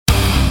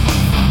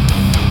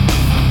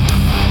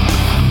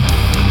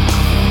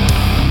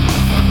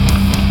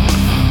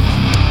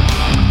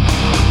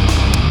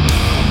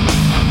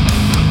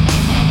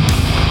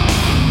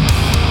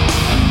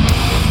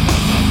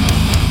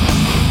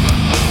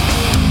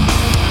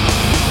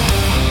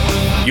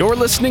You're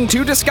listening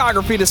to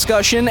Discography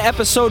Discussion,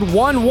 episode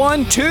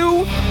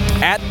 112,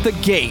 At the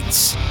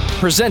Gates,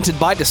 presented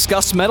by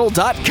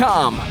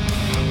DiscussMetal.com.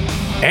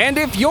 And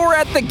if you're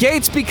at the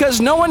gates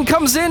because no one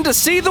comes in to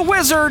see the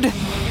wizard,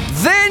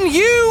 then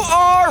you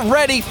are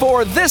ready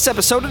for this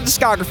episode of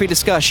Discography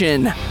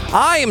Discussion.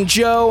 I am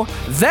Joe,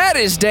 that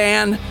is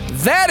Dan,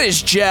 that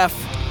is Jeff.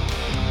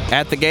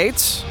 At the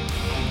gates,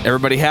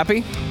 everybody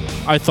happy?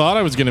 I thought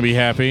I was going to be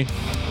happy.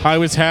 I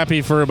was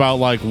happy for about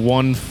like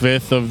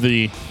 1/5 of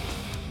the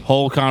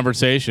whole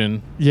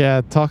conversation.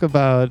 Yeah, talk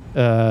about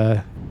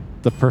the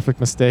perfect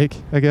mistake,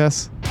 I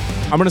guess.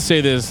 I'm going to say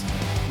this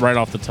right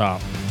off the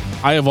top.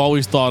 I have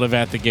always thought of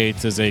At the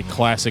Gates as a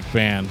classic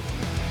band.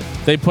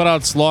 They put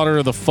out Slaughter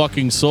of the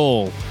Fucking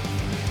Soul,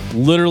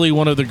 literally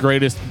one of the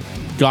greatest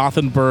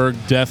Gothenburg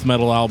death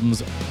metal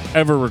albums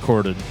ever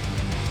recorded.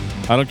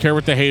 I don't care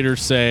what the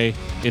haters say,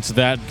 it's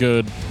that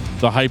good.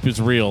 The hype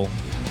is real.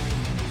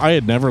 I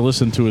had never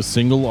listened to a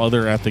single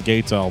other At the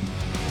Gates album.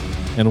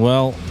 And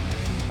well,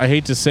 I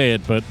hate to say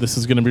it, but this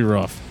is going to be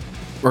rough.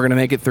 We're going to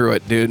make it through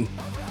it, dude.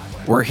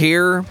 We're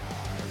here.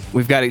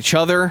 We've got each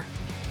other.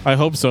 I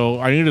hope so.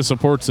 I need a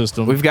support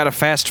system. We've got a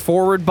fast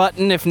forward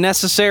button if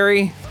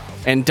necessary.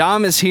 And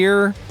Dom is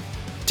here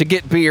to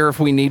get beer if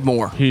we need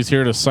more. He's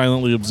here to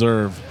silently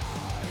observe.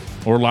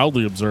 Or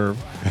loudly observe.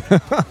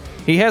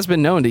 He has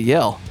been known to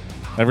yell.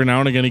 Every now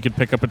and again, he could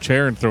pick up a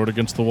chair and throw it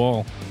against the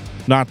wall.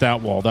 Not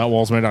that wall. That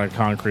wall's made out of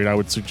concrete. I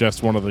would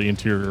suggest one of the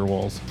interior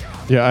walls.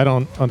 Yeah, I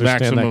don't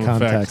understand Maximum that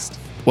context.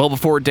 Well,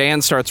 before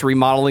Dan starts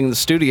remodeling the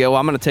studio,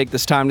 I'm going to take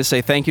this time to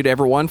say thank you to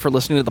everyone for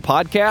listening to the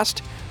podcast.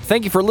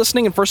 Thank you for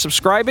listening and for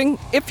subscribing.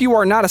 If you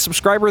are not a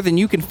subscriber, then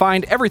you can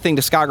find everything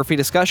Discography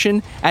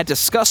Discussion at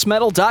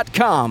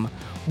DiscussMetal.com.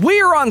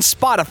 We're on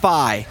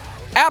Spotify,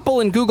 Apple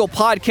and Google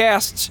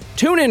Podcasts,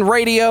 TuneIn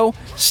Radio,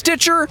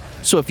 Stitcher,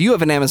 so if you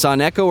have an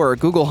Amazon Echo or a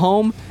Google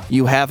Home,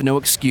 you have no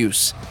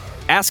excuse.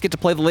 Ask it to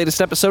play the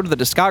latest episode of the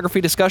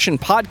Discography Discussion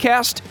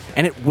podcast,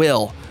 and it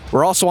will.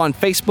 We're also on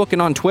Facebook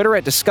and on Twitter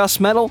at Discuss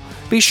Metal.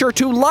 Be sure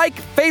to like,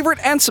 favorite,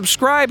 and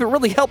subscribe. It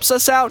really helps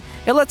us out.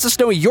 It lets us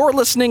know you're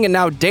listening, and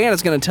now Dan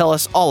is going to tell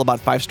us all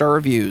about 5-star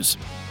reviews.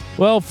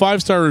 Well,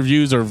 5-star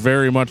reviews are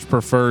very much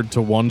preferred to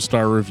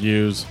 1-star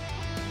reviews.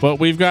 But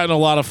we've gotten a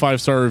lot of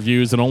 5-star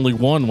reviews and only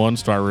one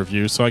 1-star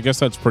review, so I guess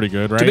that's pretty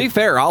good, right? To be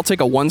fair, I'll take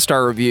a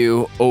 1-star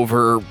review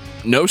over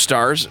no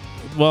stars.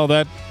 Well,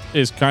 that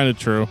is kind of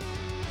true.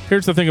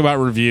 Here's the thing about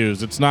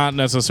reviews. It's not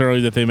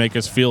necessarily that they make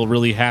us feel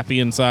really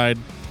happy inside.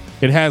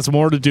 It has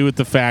more to do with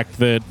the fact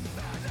that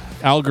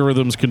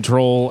algorithms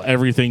control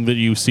everything that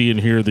you see and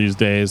hear these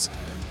days.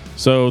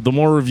 So the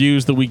more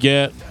reviews that we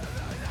get,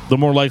 the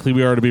more likely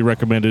we are to be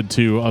recommended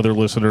to other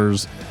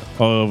listeners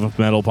of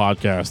metal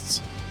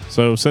podcasts.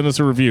 So send us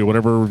a review,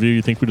 whatever review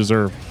you think we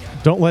deserve.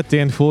 Don't let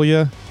Dan fool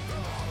you.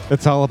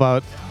 It's all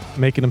about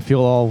making him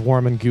feel all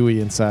warm and gooey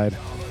inside.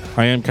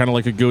 I am kind of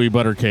like a gooey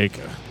butter cake.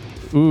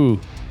 Ooh,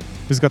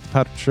 who's got the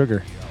powdered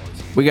sugar?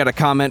 We got a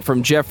comment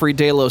from Jeffrey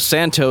De Los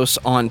Santos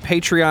on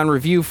Patreon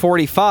Review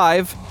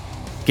 45,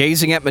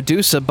 Gazing at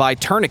Medusa by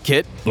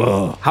Tourniquet.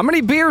 Ugh. How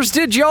many beers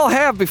did y'all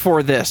have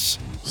before this?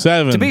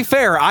 7. To be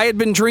fair, I had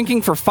been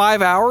drinking for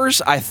 5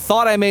 hours. I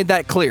thought I made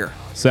that clear.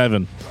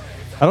 7.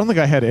 I don't think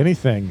I had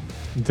anything.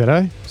 Did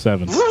I?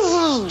 7.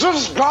 No,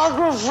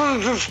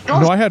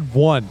 I had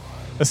one.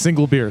 A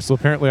single beer, so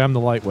apparently I'm the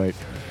lightweight.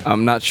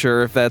 I'm not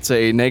sure if that's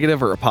a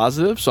negative or a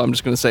positive, so I'm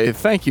just going to say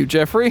thank you,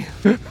 Jeffrey.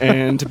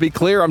 And to be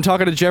clear, I'm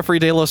talking to Jeffrey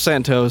De Los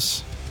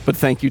Santos, but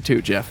thank you too,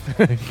 Jeff.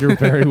 You're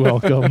very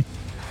welcome.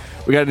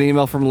 We got an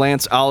email from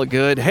Lance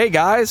Allgood. Hey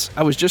guys,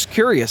 I was just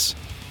curious.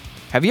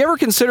 Have you ever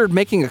considered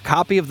making a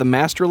copy of the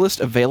master list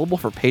available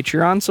for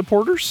Patreon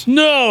supporters?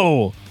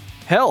 No!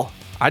 Hell,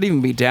 I'd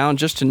even be down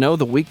just to know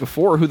the week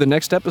before who the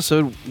next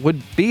episode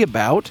would be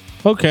about,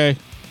 Okay.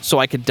 so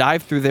I could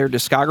dive through their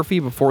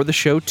discography before the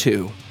show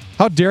too.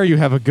 How dare you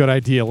have a good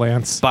idea,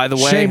 Lance? By the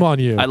way, shame on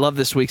you. I love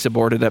this week's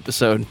aborted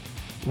episode.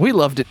 We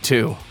loved it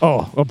too.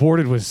 Oh,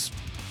 Aborted was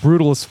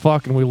brutal as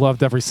fuck, and we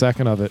loved every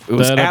second of it. It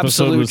was That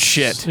episode absolute was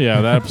shit.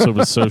 Yeah, that episode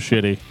was so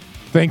shitty.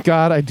 Thank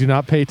God I do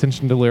not pay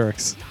attention to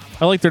lyrics.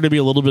 I like there to be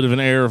a little bit of an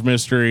air of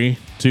mystery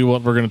to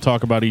what we're going to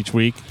talk about each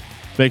week.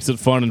 Makes it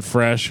fun and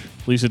fresh.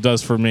 At least it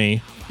does for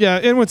me. Yeah,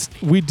 and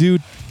we do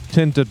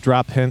tend to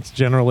drop hints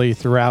generally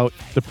throughout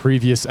the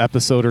previous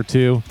episode or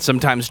two.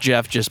 Sometimes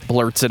Jeff just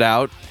blurts it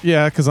out.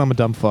 Yeah, because I'm a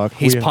dumb fuck.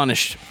 He's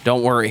punished.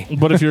 Don't worry.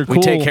 But if you're cool,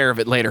 We take care of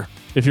it later.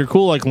 if you're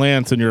cool like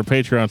Lance and you're a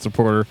Patreon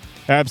supporter,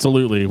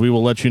 absolutely, we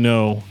will let you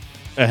know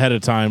ahead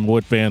of time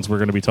what bands we're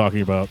going to be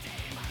talking about.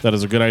 That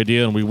is a good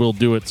idea, and we will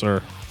do it,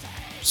 sir.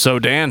 So,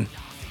 Dan,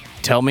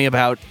 tell me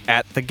about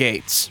At the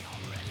Gates.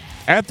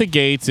 At the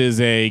Gates is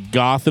a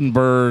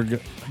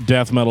Gothenburg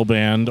death metal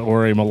band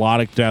or a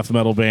melodic death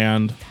metal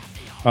band.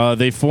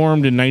 They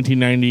formed in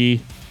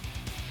 1990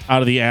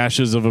 out of the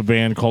ashes of a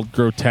band called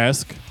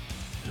Grotesque,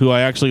 who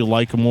I actually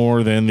like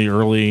more than the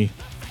early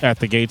At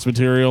the Gates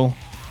material.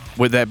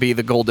 Would that be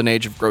the golden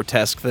age of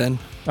Grotesque then?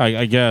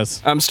 I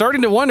guess. I'm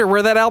starting to wonder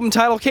where that album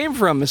title came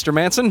from, Mr.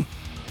 Manson.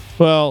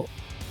 Well,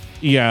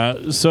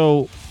 yeah.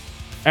 So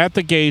At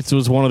the Gates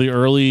was one of the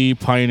early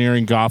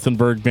pioneering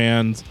Gothenburg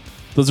bands.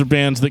 Those are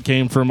bands that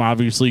came from,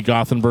 obviously,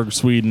 Gothenburg,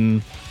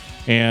 Sweden.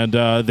 And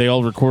they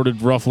all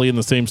recorded roughly in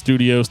the same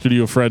studio,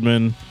 Studio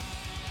Fredman.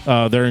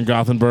 They're in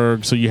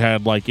Gothenburg. So you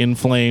had like In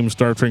Flames,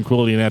 Dark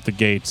Tranquillity, and At the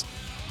Gates.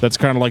 That's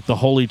kind of like the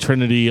holy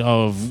trinity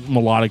of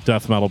melodic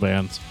death metal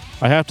bands.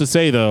 I have to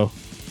say, though,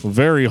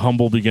 very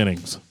humble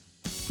beginnings.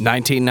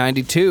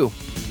 1992.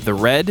 The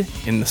red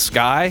in the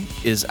sky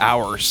is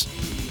ours.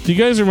 Do you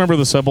guys remember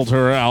the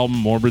Sepultura album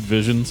Morbid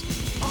Visions?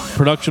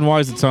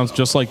 Production-wise, it sounds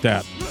just like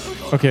that.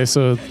 Okay,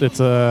 so it's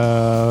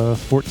a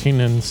 14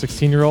 and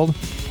 16-year-old?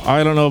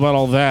 I don't know about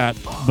all that,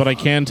 but I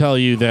can tell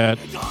you that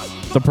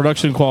the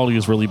production quality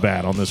is really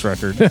bad on this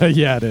record.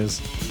 Yeah, it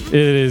is. It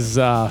is.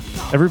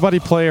 Everybody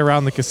play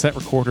around the cassette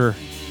recorder.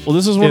 Well,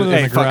 this is one of the...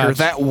 Hey, fucker,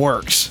 that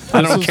works.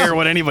 I don't care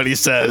what anybody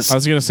says. I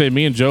was going to say,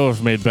 me and Joe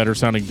have made better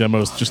sounding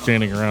demos just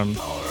standing around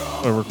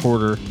a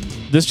recorder.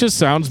 This just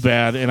sounds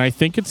bad, and I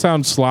think it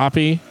sounds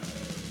sloppy.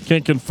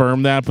 Can't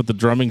confirm that, but the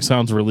drumming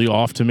sounds really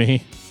off to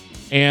me.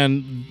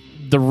 And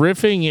the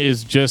riffing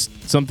is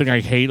just something I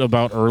hate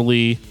about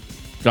early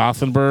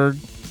Gothenburg.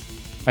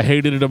 I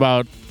hated it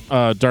about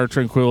Dark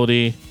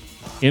Tranquillity.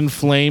 In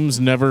Flames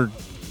never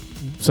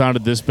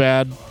sounded this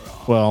bad.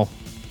 Well,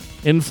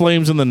 In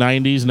Flames in the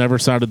 90s never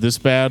sounded this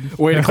bad.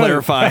 Way to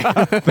clarify.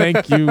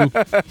 Thank you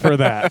for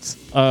that.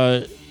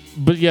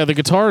 But yeah, the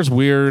guitar is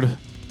weird.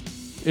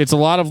 It's a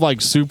lot of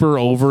like super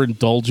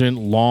overindulgent,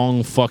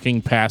 long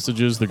fucking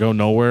passages that go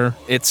nowhere.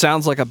 It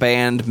sounds like a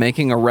band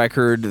making a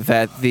record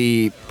that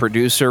the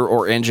producer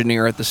or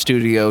engineer at the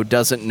studio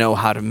doesn't know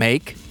how to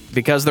make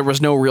because there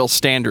was no real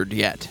standard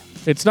yet.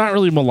 It's not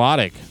really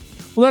melodic.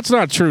 Well, that's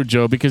not true,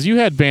 Joe, because you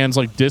had bands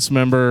like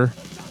Dismember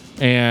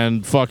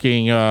and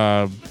fucking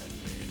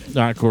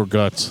not Gore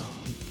Guts.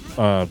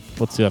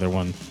 What's the other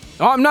one?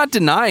 Oh, I'm not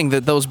denying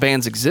that those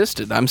bands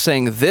existed. I'm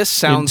saying this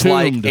sounds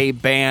Entombed. like a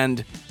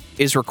band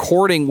is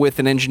recording with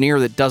an engineer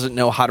that doesn't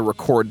know how to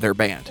record their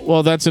band.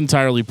 Well, that's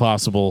entirely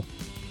possible.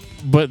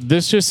 But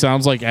this just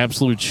sounds like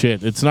absolute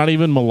shit. It's not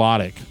even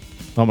melodic.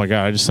 Oh my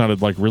God, I just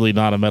sounded like really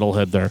not a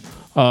metalhead there.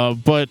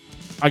 But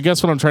I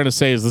guess what I'm trying to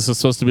say is this is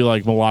supposed to be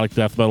like melodic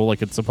death metal,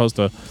 like it's supposed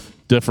to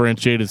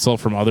differentiate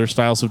itself from other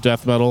styles of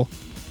death metal.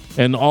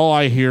 And all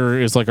I hear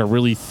is like a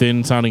really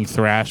thin sounding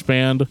thrash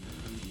band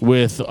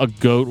with a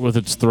goat with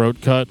its throat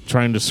cut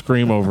trying to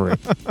scream over it.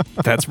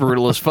 That's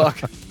brutal as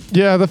fuck.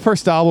 Yeah, the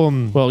first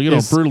album. Well, you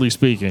know, brutally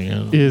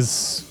speaking,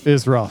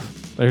 is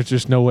rough. There's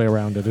just no way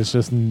around it. It's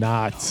just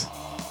not.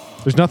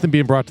 There's nothing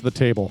being brought to the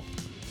table.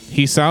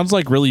 He sounds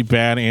like really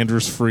bad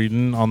Anders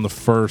Frieden on the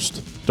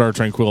first Dark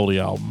Tranquillity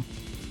album.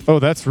 Oh,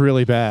 that's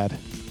really bad.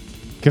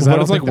 Because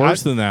Well, it's like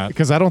worse than that.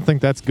 Because I don't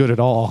think that's good at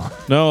all.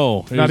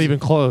 No, Not even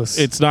close.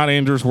 It's not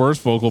Anders'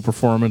 worst vocal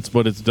performance,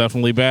 but it's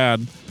definitely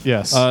bad.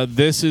 Yes.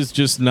 This is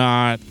just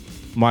not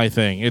my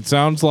thing. It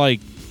sounds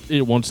like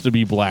it wants to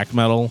be black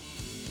metal,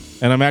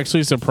 and I'm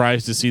actually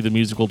surprised to see the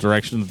musical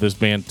direction that this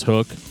band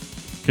took,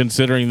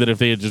 considering that if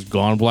they had just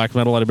gone black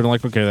metal, I'd have been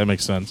like, okay, that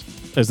makes sense.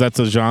 As that's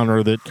a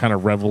genre that kind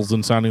of revels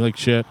in sounding like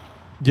shit.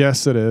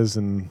 Yes, it is,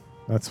 and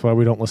that's why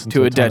we don't listen to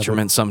To a ton of it.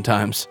 detriment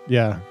sometimes.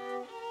 Yeah.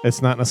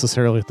 It's not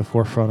necessarily at the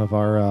forefront of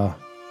our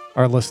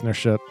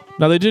listenership.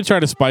 Now, they did try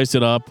to spice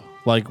it up.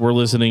 Like, we're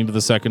listening to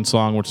the second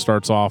song, which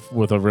starts off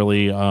with a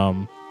really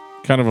kind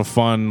of a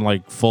fun,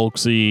 like,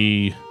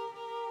 folksy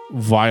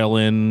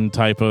violin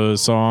type of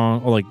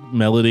song, or like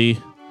melody.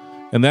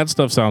 And that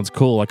stuff sounds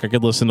cool. Like, I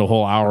could listen to a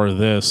whole hour of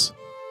this.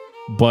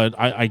 But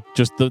I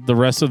just, the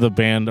rest of the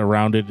band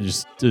around it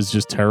is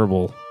just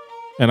terrible.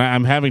 And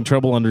I'm having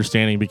trouble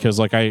understanding because,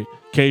 like, I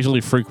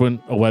occasionally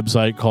frequent a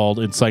website called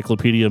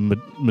Encyclopedia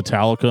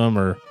Metallicum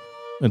or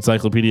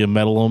Encyclopedia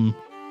Metalum.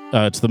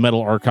 It's the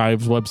Metal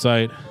Archives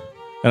website.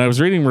 And I was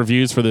reading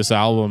reviews for this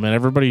album, and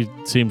everybody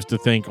seems to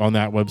think on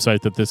that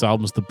website that this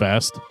album's the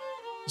best.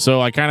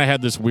 So I kind of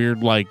had this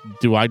weird, like,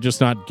 do I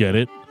just not get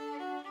it?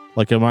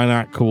 Like, am I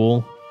not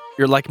cool?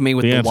 You're like me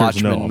with the answer is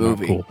Watchmen no, I'm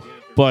movie. not cool.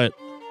 But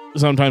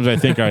sometimes I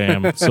think I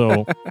am.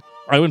 So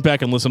I went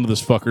back and listened to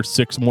this fucker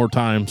 6 more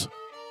times.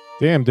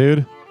 Damn,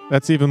 dude.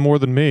 That's even more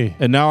than me.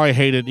 And now I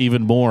hate it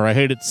even more. I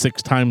hate it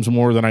 6 times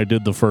more than I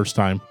did the first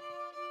time.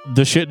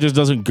 The shit just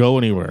doesn't go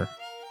anywhere.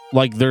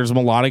 Like, there's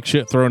melodic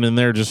shit thrown in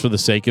there just for the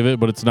sake of it,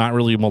 but it's not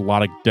really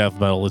melodic death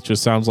metal. It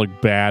just sounds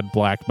like bad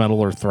black metal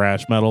or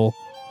thrash metal,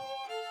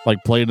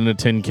 like played in a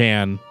tin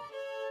can.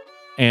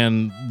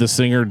 And the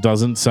singer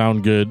doesn't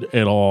sound good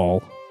at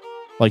all,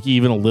 like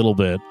even a little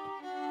bit.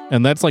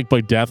 And that's like by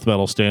death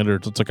metal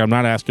standards. It's like, I'm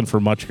not asking for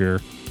much here.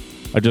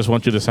 I just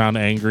want you to sound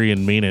angry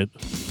and mean it.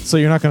 So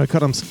you're not going to cut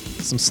them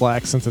some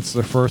slack since it's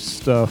their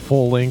first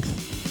full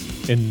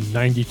length in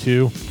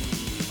 92?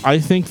 I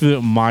think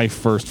that my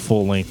first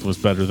full length was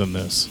better than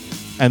this.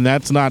 And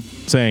that's not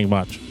saying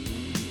much.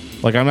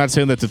 Like, I'm not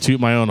saying that to toot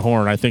my own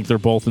horn. I think they're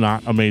both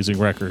not amazing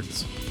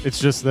records. It's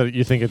just that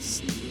you think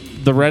it's...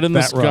 The Red in the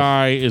that rough.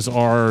 Sky is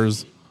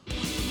ours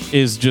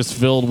is just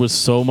filled with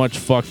so much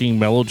fucking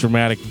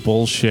melodramatic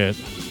bullshit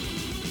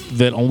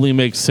that only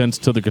makes sense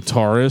to the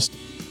guitarist,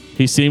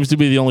 He seems to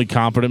be the only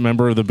competent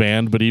member of the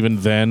band, but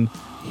even then,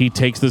 he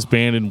takes this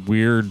band in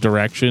weird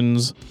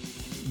directions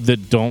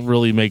that don't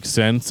really make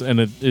sense, and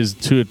it is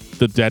to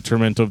the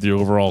detriment of the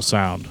overall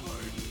sound.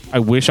 I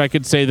wish I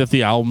could say that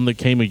the album that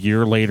came a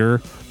year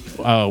later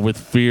with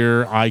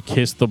Fear, I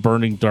Kissed the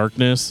Burning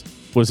Darkness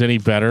was any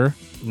better.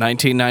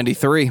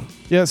 1993.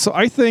 Yeah, so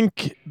I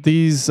think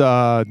these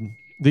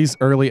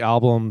early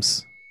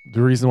albums,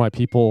 the reason why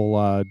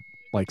people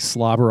like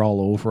slobber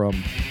all over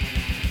them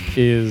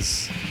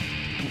is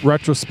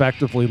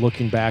retrospectively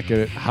looking back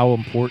at how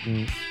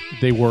important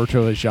they were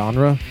to the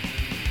genre.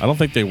 I don't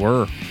think they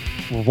were.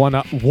 One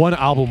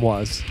album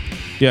was.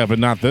 Yeah, but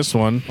not this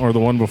one or the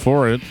one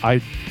before it.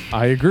 I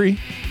agree.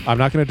 I'm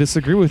not going to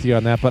disagree with you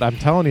on that, but I'm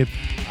telling you,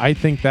 I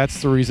think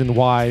that's the reason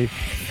why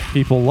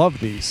people love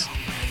these.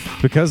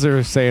 Because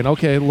they're saying,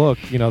 okay, look,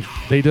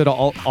 they did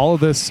all of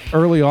this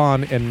early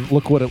on, and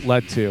look what it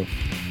led to.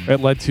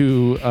 It led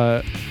to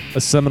a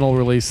seminal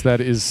release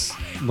that is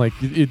like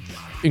it's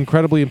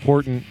incredibly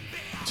important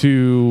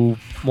to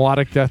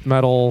melodic death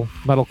metal,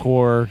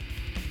 metalcore.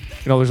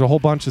 There's a whole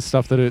bunch of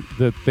stuff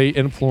that they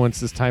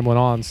influenced as time went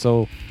on.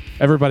 So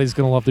everybody's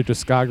going to love their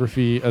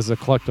discography as a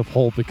collective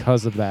whole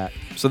because of that.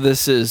 So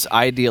this is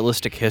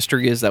idealistic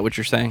history, is that what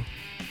you're saying?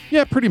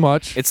 Yeah, pretty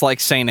much. It's like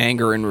Saint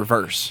Anger in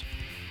reverse.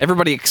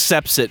 Everybody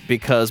accepts it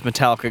because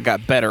Metallica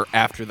got better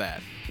after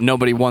that.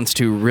 Nobody wants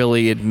to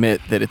really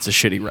admit that it's a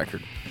shitty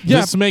record.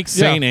 Yeah, this makes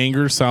Saint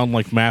Anger sound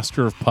like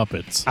Master of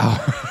Puppets.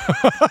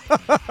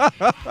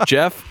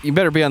 Jeff, you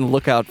better be on the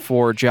lookout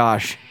for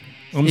Josh.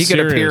 He could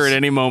appear at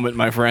any moment,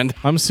 my friend.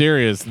 I'm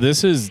serious.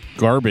 This is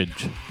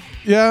garbage.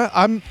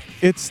 Yeah,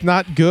 it's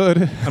not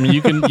good. I mean,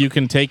 you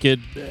can take it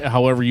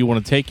however you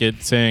want to take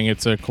it, saying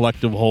it's a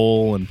collective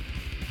whole, and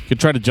you can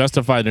try to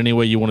justify it any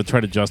way you want to try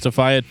to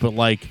justify it, but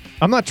like...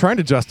 I'm not trying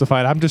to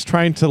justify it. I'm just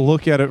trying to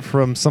look at it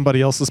from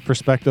somebody else's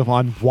perspective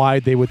on why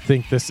they would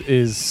think this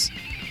is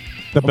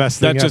the best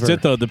thing ever. That's just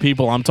it, though. The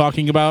people I'm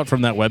talking about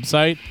from that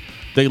website,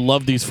 they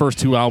love these first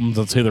two albums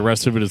and say the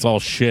rest of it is all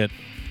shit.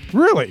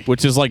 Really?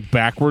 Which is like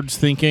backwards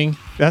thinking.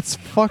 That's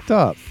fucked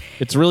up.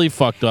 It's really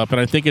fucked up, and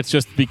I think it's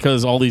just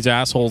because all these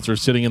assholes are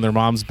sitting in their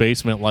mom's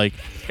basement like...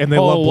 And they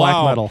love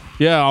black metal.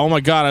 Yeah, oh my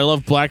God, I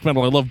love black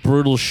metal. I love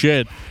brutal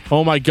shit.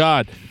 Oh my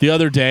God. The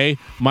other day,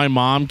 my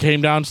mom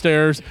came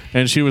downstairs,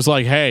 and she was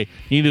like, hey,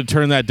 you need to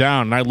turn that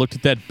down. And I looked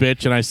at that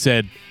bitch, and I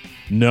said,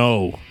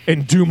 no.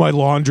 And do my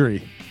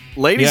laundry.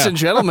 Ladies and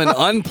gentlemen,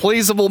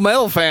 unpleasable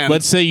metal fan.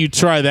 Let's say you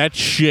try that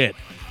shit,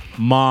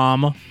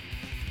 Mom.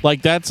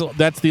 Like, that's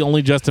the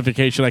only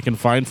justification I can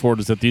find for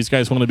it, is that these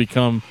guys want to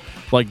become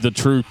like the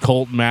true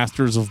cult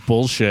masters of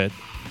bullshit,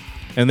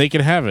 and they can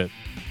have it.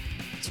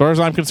 As far as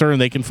I'm concerned,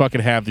 they can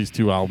fucking have these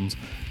two albums.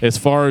 As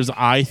far as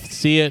I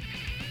see it,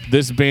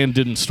 this band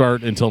didn't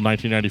start until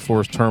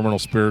 1994's Terminal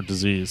Spirit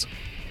Disease.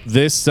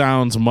 This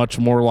sounds much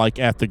more like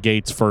At the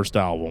Gates' first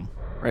album.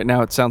 Right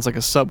now it sounds like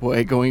a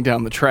subway going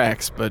down the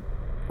tracks, but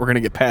we're going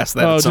to get past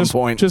that at some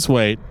point. Just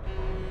wait.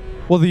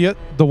 Well, the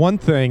one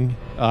thing...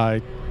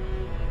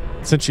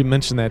 since you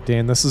mentioned that,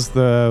 Dan, this is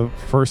the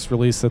first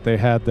release that they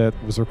had that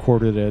was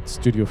recorded at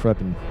Studio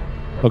Fredman.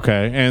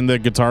 Okay, and the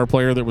guitar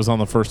player that was on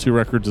the first two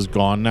records is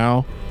gone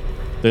now.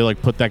 They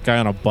like put that guy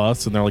on a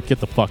bus, and they're like,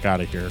 get the fuck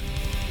out of here.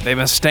 They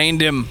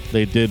Mustained him.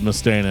 They did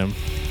Mustaine him.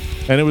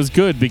 And it was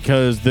good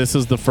because this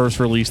is the first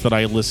release that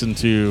I listened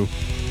to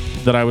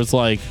that I was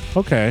like,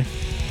 okay,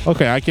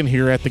 I can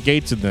hear At the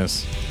Gates in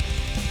this.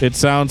 It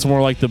sounds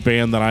more like the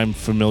band that I'm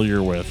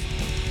familiar with.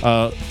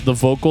 The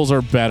vocals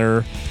are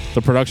better.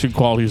 The production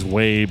quality is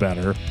way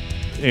better.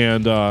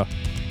 And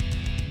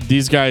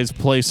these guys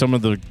play some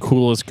of the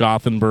coolest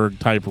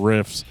Gothenburg-type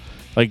riffs.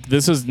 Like,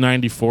 this is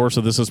 94,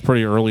 so this is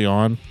pretty early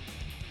on.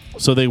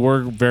 So they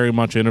were very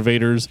much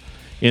innovators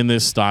in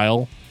this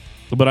style.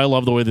 But I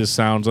love the way this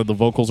sounds. The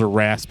vocals are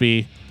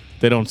raspy.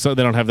 They don't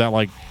have that,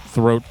 like,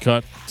 throat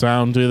cut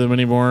sound to them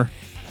anymore.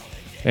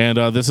 And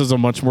this is a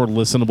much more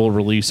listenable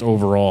release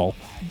overall.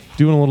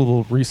 Doing a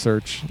little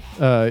research,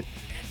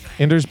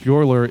 Anders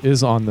Bjorler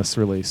is on this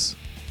release.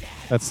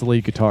 That's the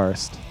lead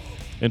guitarist.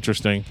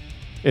 Interesting.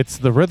 It's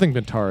the rhythm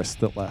guitarist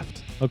that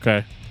left.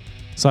 Okay.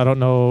 So I don't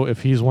know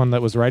if he's one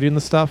that was writing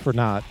the stuff or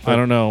not. I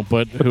don't know,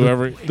 but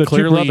whoever... The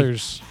two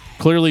brothers...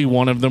 Clearly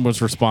one of them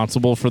was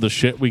responsible for the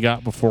shit we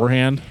got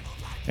beforehand,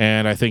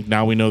 and I think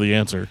now we know the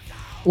answer.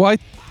 Well,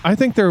 I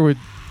think they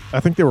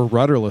were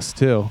rudderless,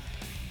 too.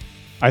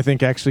 I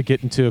think actually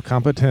getting to a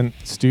competent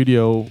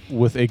studio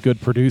with a good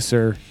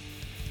producer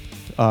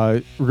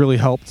really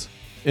helped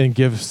and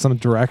give some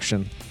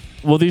direction.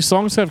 Well, these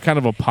songs have kind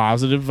of a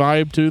positive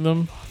vibe to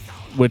them,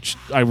 which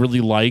I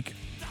really like.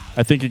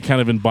 I think it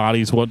kind of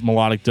embodies what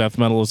melodic death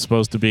metal is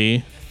supposed to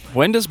be.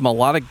 When does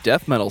melodic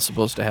death metal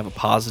supposed to have a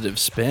positive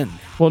spin?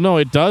 Well, no,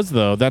 it does,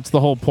 though. That's the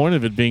whole point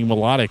of it being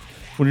melodic.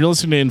 When you're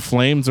listening to In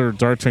Flames or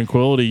Dark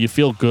Tranquillity, you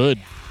feel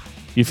good.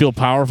 You feel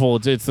powerful.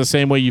 It's the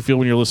same way you feel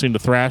when you're listening to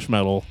thrash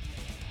metal.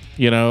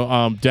 You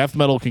know, death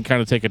metal can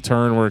kind of take a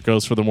turn where it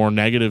goes for the more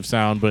negative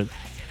sound, but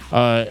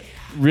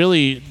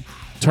really,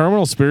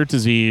 Terminal Spirit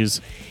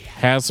Disease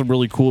has some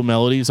really cool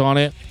melodies on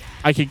it,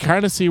 I can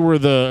kind of see where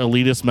the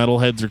elitist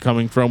metalheads are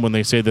coming from when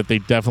they say that they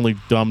definitely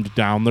dumbed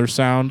down their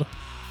sound.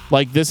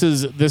 Like this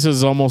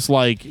is almost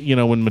like, you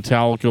know, when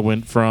Metallica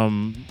went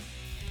from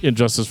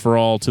Injustice for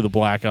All to the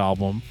Black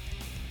Album.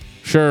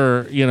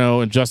 Sure, you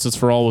know, Injustice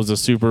for All was a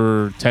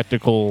super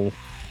technical,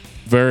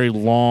 very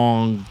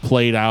long,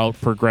 played out,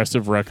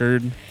 progressive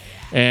record.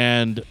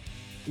 And,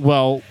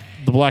 well,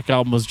 the Black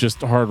Album was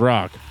just hard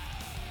rock.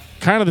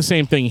 Kind of the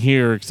same thing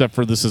here, except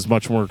for this is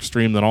much more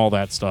extreme than all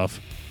that stuff.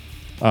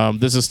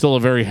 This is still a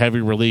very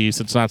heavy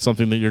release. It's not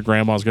something that your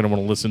grandma's going to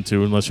want to listen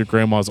to unless your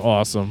grandma's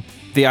awesome.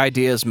 The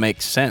ideas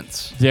make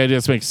sense. The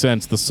ideas make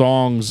sense. The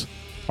songs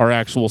are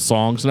actual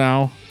songs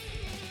now.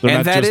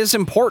 And that is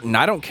important.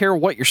 I don't care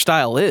what your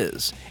style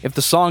is. If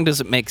the song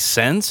doesn't make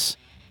sense,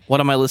 what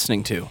am I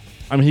listening to?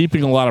 I'm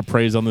heaping a lot of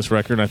praise on this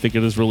record, and I think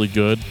it is really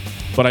good.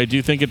 But I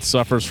do think it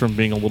suffers from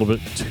being a little bit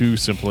too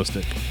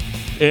simplistic.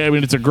 I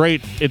mean, it's a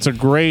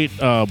great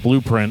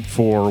blueprint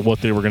for what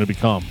they were going to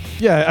become.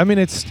 Yeah, I mean,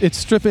 it's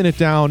stripping it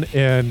down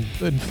and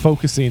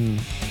focusing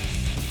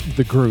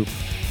the group,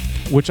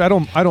 which I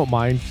don't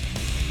mind,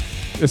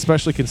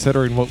 especially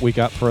considering what we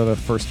got for the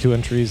first two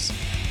entries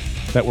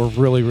that were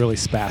really, really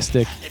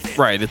spastic.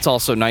 Right. It's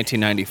also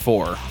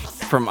 1994.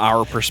 From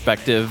our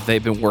perspective,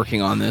 they've been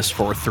working on this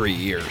for 3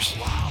 years.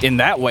 In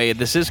that way,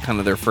 this is kind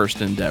of their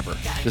first endeavor.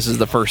 This is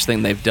the first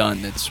thing they've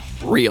done that's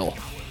real.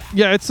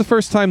 Yeah, it's the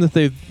first time that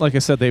they, like I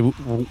said, they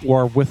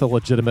were with a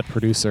legitimate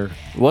producer.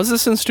 Was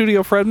this in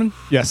Studio Fredman?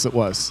 Yes, it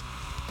was.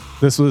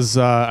 This was,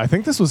 I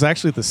think this was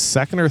actually the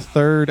second or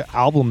third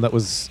album that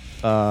was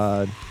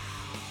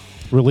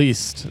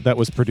released that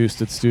was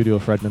produced at Studio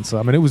Fredman. So,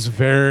 I mean, it was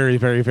very,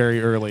 very,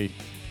 very early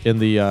in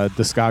the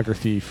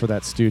discography for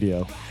that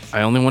studio.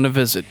 I only want to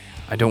visit.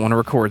 I don't want to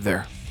record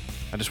there.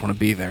 I just want to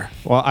be there.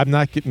 Well, I'm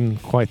not getting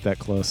quite that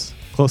close.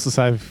 Closest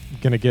I'm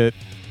going to get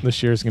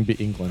this year is going to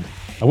be England.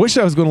 I wish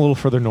I was going a little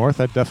further north.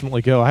 I'd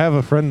definitely go. I have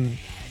a friend.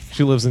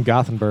 She lives in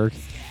Gothenburg.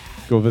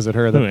 Go visit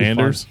her. That'd be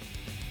Anders? fun.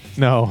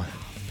 No.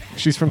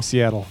 She's from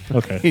Seattle.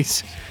 Okay.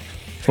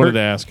 Wanted to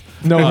ask.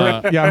 No,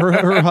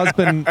 her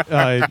husband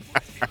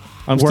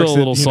I'm still a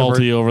little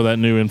salty over that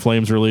new In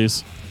Flames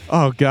release.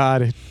 Oh,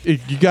 God.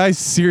 You guys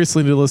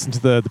seriously need to listen to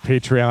the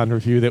Patreon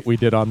review that we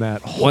did on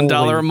that.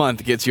 $1 a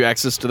month gets you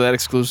access to that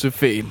exclusive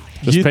feed.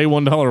 Just pay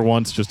 $1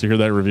 once just to hear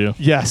that review.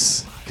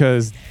 Yes,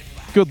 because,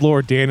 good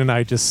Lord, Dan and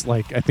I just,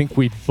 I think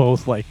we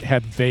both,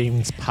 had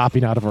veins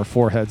popping out of our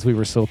foreheads. We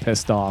were so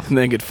pissed off. And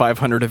then get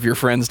 500 of your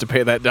friends to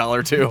pay that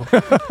 $1 too.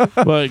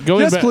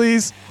 But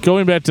please.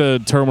 Going back to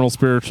Terminal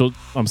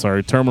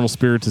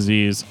Spirit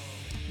Disease,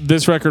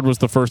 this record was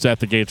the first At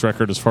the Gates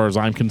record as far as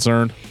I'm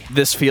concerned.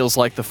 This feels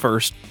like the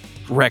first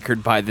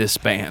record by this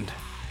band.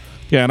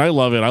 Yeah, and I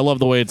love it. I love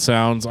the way it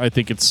sounds. I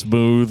think it's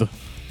smooth.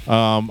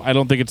 I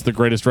don't think it's the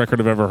greatest record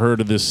I've ever heard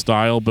of this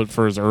style, but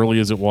for as early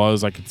as it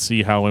was, I could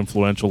see how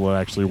influential it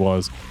actually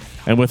was.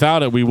 And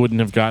without it, we wouldn't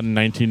have gotten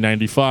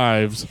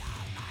 1995's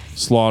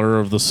Slaughter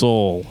of the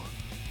Soul.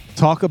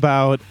 Talk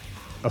about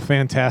a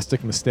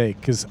fantastic mistake,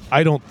 because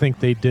I don't think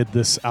they did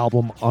this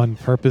album on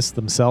purpose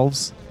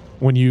themselves.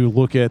 When you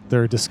look at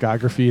their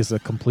discography as a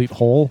complete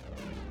whole,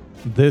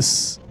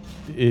 this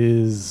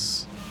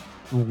is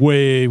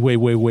way, way,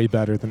 way, way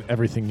better than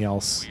everything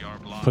else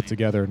put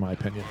together, in my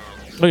opinion.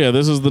 Oh, yeah,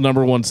 this is the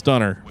number one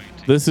stunner.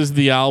 This is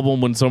the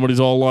album when somebody's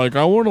all like,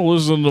 I want to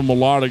listen to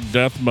melodic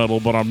death metal,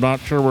 but I'm not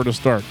sure where to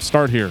start.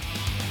 Start here.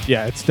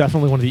 Yeah, it's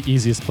definitely one of the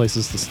easiest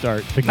places to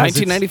start.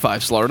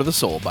 1995, Slaughter of the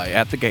Soul by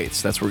At the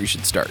Gates. That's where you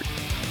should start.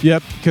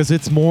 Yep, because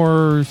it's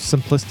more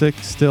simplistic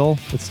still.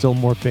 It's still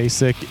more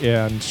basic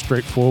and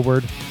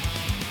straightforward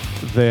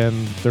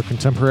than their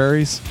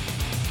contemporaries.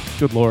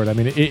 Good Lord. I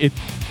mean,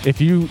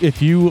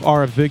 if you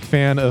are a big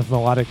fan of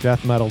melodic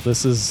death metal,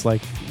 this is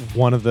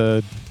one of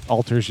the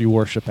altars you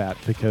worship at,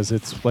 because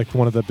it's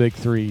one of the big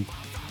three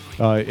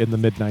in the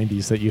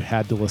mid-90s that you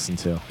had to listen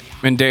to.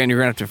 And Dan, you're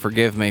going to have to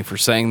forgive me for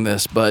saying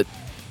this, but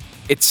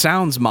it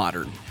sounds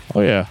modern.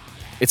 Oh, yeah.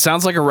 It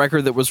sounds like a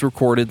record that was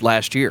recorded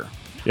last year.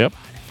 Yep.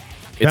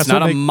 It's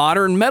not a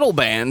modern metal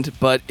band,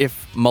 but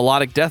if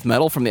melodic death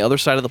metal from the other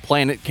side of the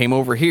planet came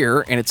over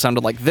here and it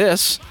sounded like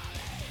this,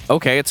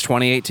 okay, it's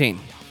 2018.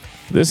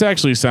 This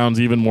actually sounds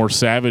even more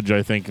savage,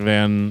 I think,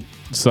 than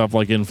stuff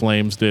like In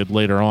Flames did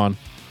later on.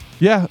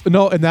 Yeah,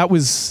 no, and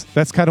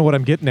that's kind of what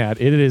I'm getting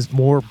at. It is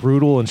more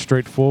brutal and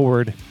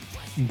straightforward.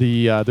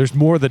 There's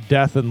more of the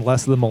death and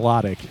less of the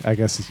melodic, I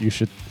guess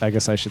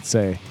I should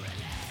say.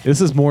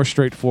 This is more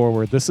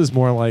straightforward. This is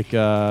more like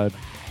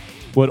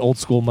what old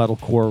school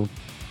metalcore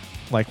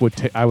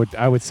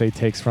I would say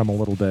takes from a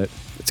little bit.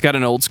 It's got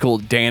an old school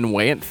Dan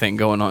Wayant thing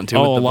going on too.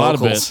 Oh, with the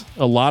vocals.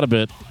 A lot of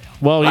it.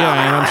 Well,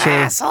 yeah,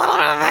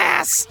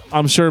 and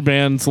I'm sure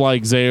bands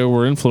like Zao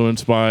were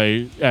influenced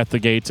by At the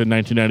Gates in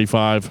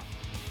 1995.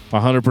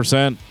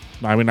 100%.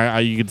 I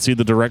mean, you could see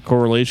the direct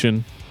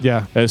correlation.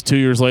 Yeah. As 2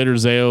 years later,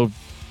 Zao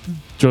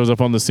shows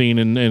up on the scene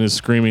and is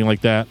screaming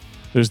like that.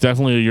 There's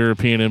definitely a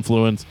European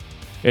influence.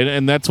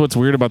 And that's what's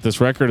weird about this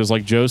record is,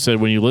 like Joe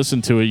said, when you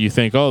listen to it, you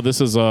think, oh, this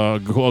is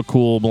a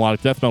cool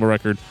melodic death metal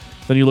record.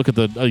 Then you look at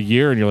a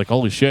year and you're like,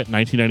 holy shit,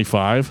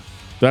 1995?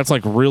 That's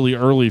like really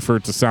early for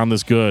it to sound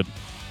this good.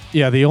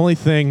 Yeah, the only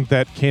thing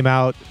that came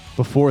out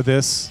before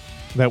this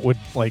that would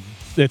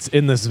it's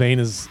in this vein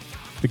is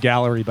The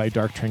Gallery by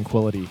Dark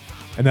Tranquillity,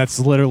 and that's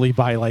literally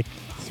by like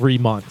 3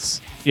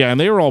 months. Yeah, and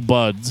they were all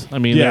buds. I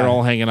mean, Yeah. they're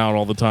all hanging out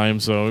all the time,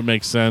 so it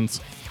makes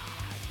sense.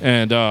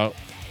 And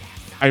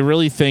I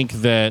really think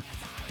that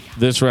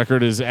this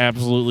record is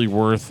absolutely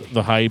worth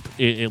the hype.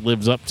 It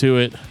lives up to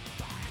it.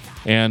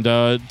 And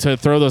to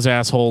throw those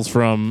assholes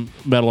from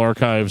Metal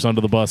Archives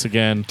under the bus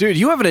again. Dude,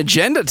 you have an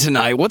agenda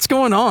tonight. What's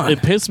going on?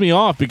 It pissed me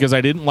off because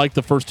I didn't like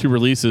the first 2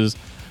 releases.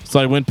 So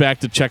I went back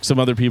to check some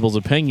other people's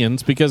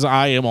opinions because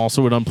I am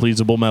also an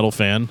unpleasable metal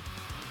fan.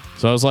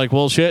 So I was like,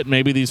 well, shit,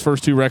 maybe these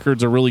first 2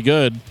 records are really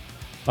good.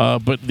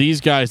 But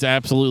these guys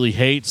absolutely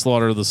hate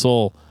Slaughter of the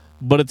Soul.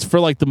 But it's for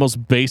like the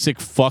most basic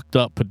fucked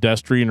up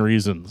pedestrian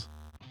reasons.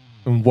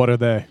 And what are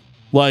they?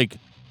 Like,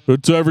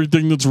 it's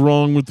everything that's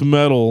wrong with the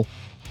metal.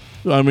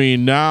 I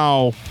mean,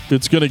 now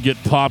it's going to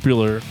get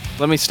popular.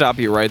 Let me stop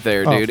you right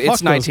there, Oh, dude. fuck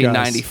It's those guys.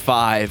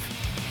 1995.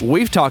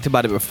 We've talked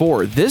about it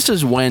before. This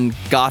is when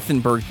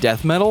Gothenburg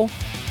death metal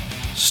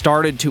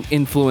started to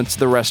influence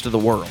the rest of the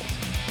world.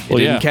 It Well,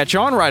 didn't yeah. catch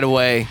on right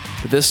away,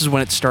 but this is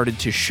when it started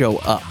to show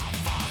up.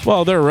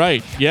 Well, they're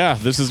right. Yeah,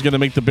 this is going to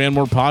make the band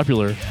more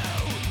popular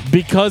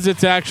because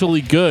it's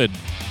actually good.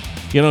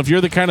 You know, if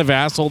you're the kind of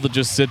asshole that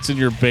just sits in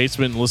your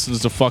basement and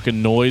listens to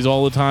fucking noise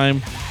all the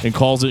time and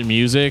calls it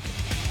music,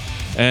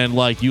 and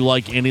like you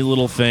like any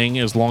little thing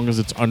as long as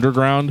it's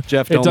underground,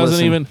 Jeff, it don't doesn't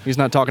listen. even He's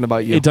not talking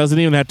about you. it doesn't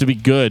even have to be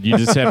good. You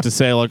just have to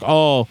say like,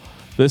 oh,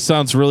 this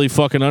sounds really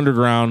fucking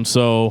underground,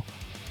 so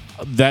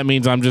that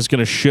means I'm just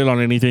gonna shit on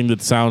anything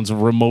that sounds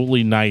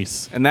remotely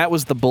nice. And that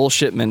was the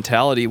bullshit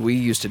mentality we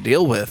used to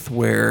deal with,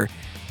 where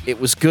it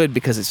was good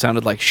because it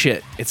sounded like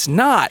shit. It's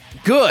not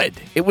good.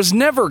 It was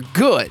never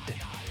good.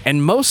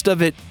 And most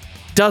of it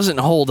doesn't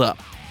hold up.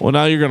 Well,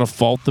 now you're going to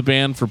fault the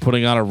band for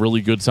putting out a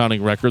really good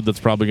sounding record that's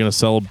probably going to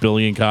sell 1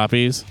 billion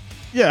copies.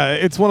 Yeah,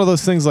 it's one of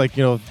those things like,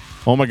 Oh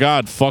my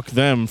God, fuck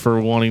them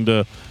for wanting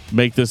to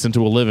make this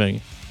into a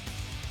living.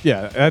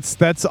 yeah,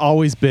 that's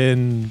always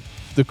been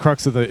the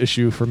crux of the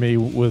issue for me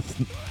with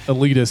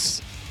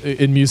elitists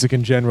in music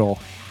in general.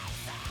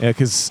 Yeah,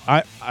 because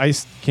I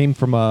came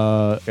from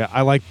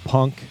I like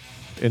punk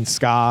and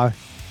ska,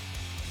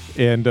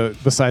 and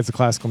besides the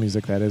classical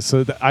music, that is.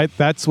 So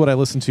that's what I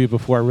listened to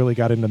before I really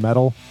got into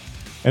metal.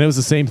 And it was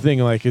the same thing.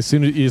 Like as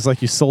soon as it's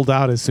like you sold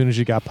out as soon as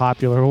you got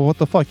popular. Well, what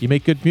the fuck? You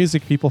make good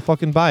music, people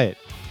fucking buy it.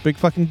 Big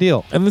fucking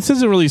deal. And this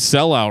isn't really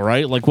sellout,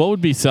 right? Like, what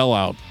would be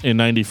sellout in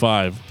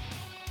 95?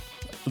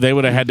 They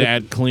would have had to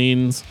add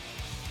cleans.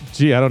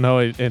 Gee, I don't know.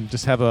 And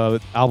just have a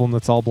album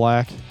that's all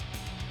black.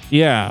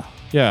 Yeah,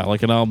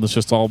 like an album that's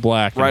just all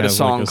black. and Write a has,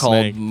 song like, called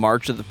snake.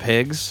 March of the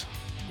Pigs.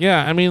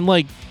 Yeah, I mean,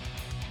 like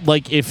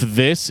if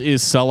this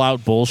is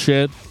sellout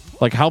bullshit,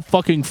 like how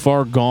fucking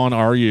far gone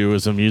are you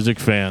as a music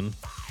fan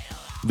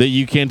that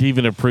you can't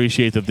even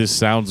appreciate that this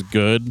sounds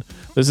good?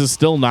 This is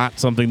still not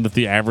something that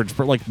the average,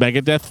 like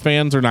Megadeth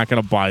fans are not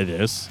going to buy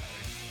this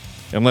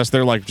unless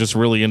they're like just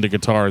really into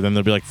guitar. Then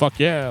they'll be like, fuck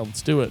yeah,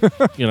 let's do it.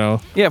 You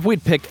know? Yeah, if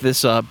we'd picked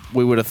this up,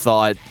 we would have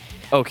thought,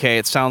 okay,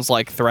 it sounds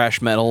like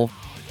thrash metal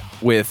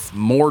with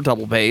more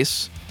double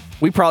bass.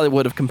 We probably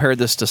would have compared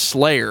this to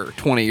Slayer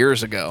 20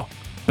 years ago,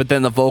 but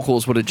then the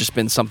vocals would have just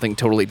been something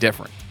totally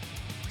different.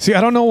 See, I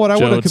don't know what I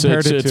would Joe, have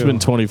compared it to. it's been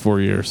 24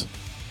 years.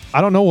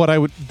 I don't know what I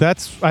would.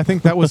 I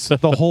think that was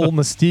the whole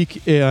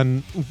mystique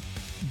and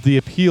the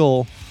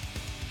appeal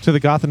to the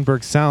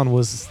Gothenburg sound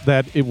was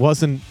that it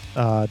wasn't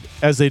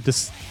as they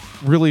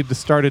really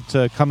started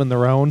to come in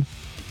their own.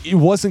 It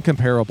wasn't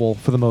comparable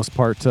for the most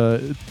part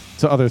to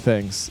other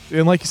things,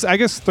 and like I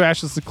guess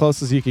thrash is the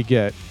closest you could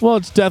get. Well,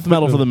 it's death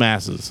metal for the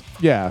masses.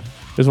 Yeah,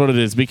 Is what it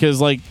is, because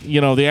like, you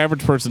know, the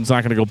average person's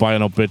not going to go buy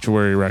an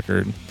Obituary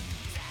record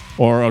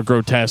or a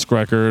Grotesque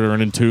record or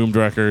an Entombed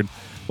record.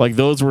 Like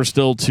those were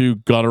still too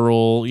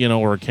guttural, you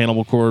know, or a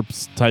Cannibal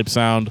Corpse type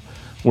sound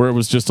where it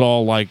was just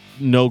all like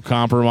no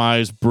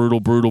compromise, brutal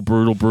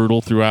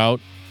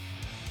throughout.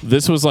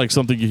 This was like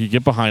something you could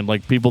get behind.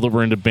 Like people that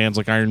were into bands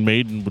like Iron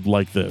Maiden would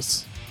like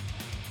this,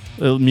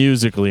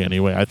 musically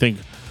anyway. I think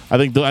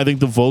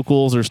the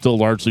vocals are still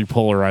largely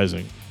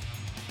polarizing.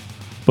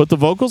 But the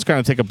vocals kind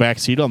of take a back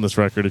seat on this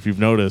record, if you've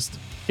noticed.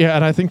 yeah,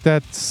 and I think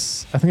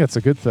that's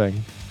a good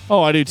thing.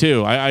 Oh, I do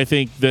too. I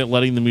think that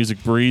letting the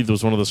music breathe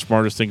was one of the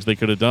smartest things they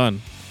could have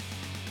done.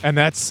 And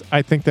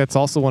I think that's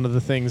also one of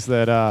the things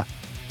that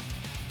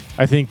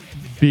I think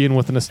being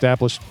with an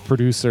established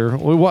producer.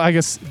 Well, I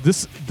guess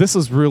this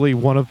is really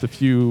one of the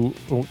few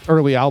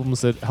early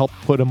albums that helped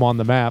put him on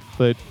the map.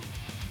 But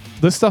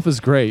this stuff is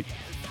great.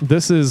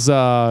 This is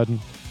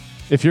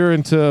if you're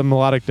into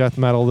melodic death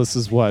metal, this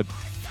is what,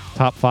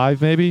 top 5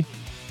 maybe?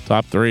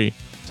 Top 3.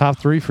 Top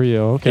 3 for you.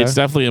 Okay. It's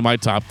definitely in my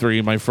top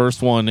 3. My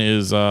first one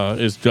is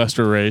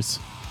Guster Race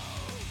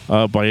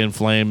by In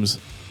Flames.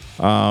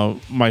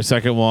 My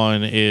second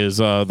one is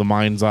The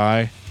Mind's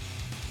Eye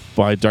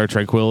by Dark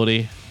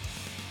Tranquillity.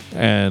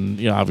 And,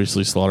 you know,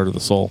 obviously Slaughter to the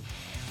Soul.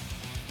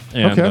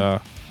 And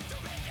Okay.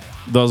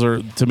 those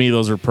are, to me,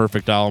 those are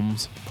perfect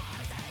albums.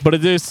 But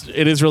it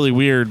is really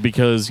weird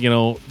because,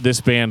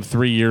 this band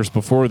 3 years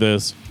before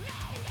this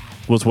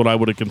was what I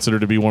would have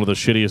considered to be one of the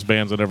shittiest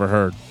bands I'd ever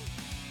heard.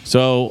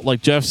 So,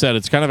 like Jeff said,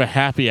 it's kind of a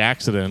happy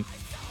accident.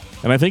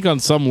 And I think on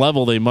some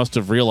level they must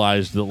have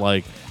realized that,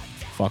 like,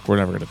 fuck, we're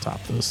never going to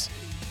top this.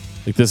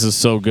 Like, this is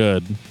so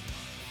good.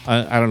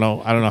 I don't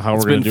know. I don't know how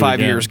we're going to do it. It's been 5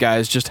 years,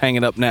 guys. Just hang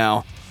it up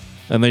now.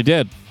 And they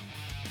did.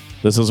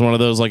 This is one of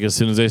those, like, as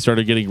soon as they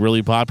started getting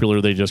really popular,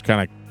 they just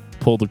kind of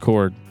pulled the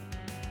cord.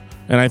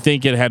 And I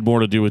think it had more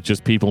to do with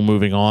just people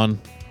moving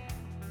on.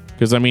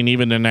 Because, I mean,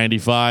 even in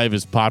 95,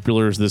 as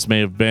popular as this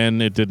may have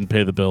been, it didn't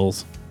pay the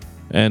bills.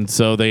 And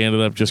so they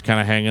ended up just kind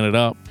of hanging it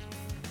up.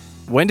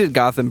 When did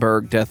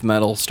Gothenburg death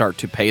metal start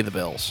to pay the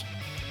bills?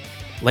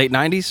 Late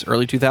 90s?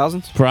 Early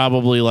 2000s?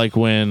 Probably like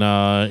when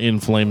In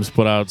Flames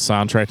put out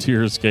Soundtrack to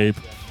Your Escape.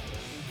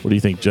 What do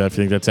you think, Jeff? You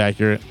think that's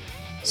accurate?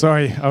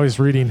 Sorry, I was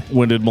reading.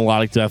 When did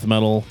melodic death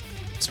metal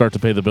start to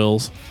pay the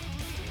bills?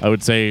 I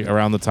would say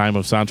around the time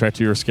of Soundtrack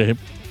to Your Escape.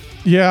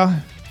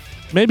 Yeah.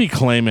 Maybe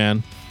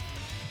Clayman.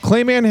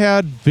 Clayman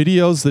had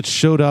videos that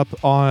showed up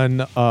on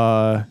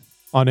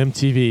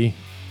MTV.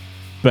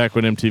 Back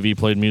when MTV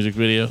played music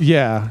videos?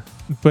 Yeah.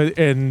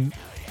 And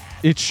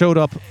it showed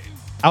up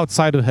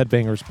outside of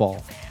Headbangers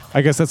Ball.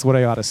 I guess that's what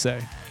I ought to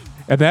say.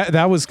 And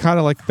that was kind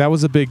of like, that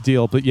was a big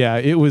deal. But yeah,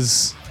 it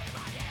was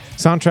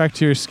Soundtrack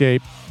to Your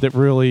Escape that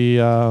really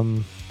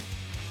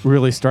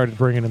really started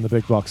bringing in the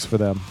big bucks for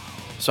them.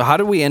 So how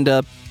did we end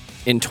up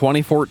in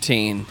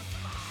 2014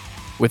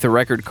 with a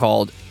record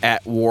called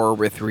At War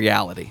with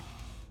Reality?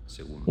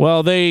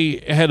 Well,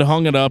 they had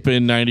hung it up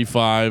in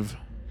 95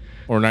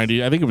 or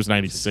 90. I think it was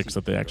 96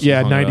 that they actually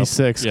hung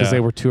 96 because they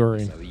were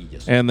touring.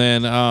 And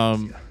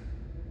then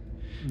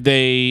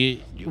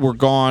they were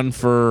gone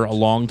for a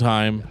long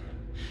time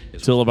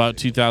till about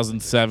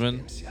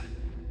 2007.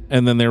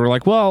 And then they were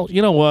like, well,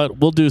 you know what?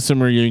 We'll do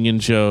some reunion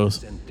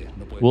shows.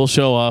 We'll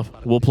show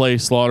up. We'll play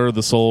Slaughter of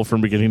the Soul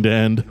from beginning to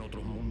end.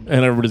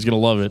 And everybody's going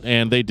to love it.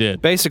 And they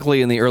did.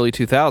 Basically in the early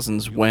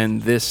 2000s when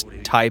this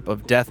type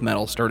of death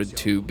metal started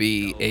to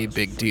be a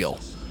big deal.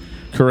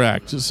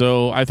 Correct.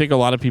 So I think a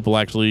lot of people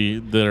actually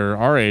that are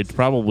our age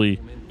probably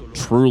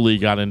truly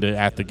got into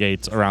At the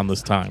Gates around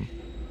this time.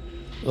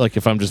 Like,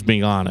 if I'm just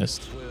being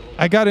honest.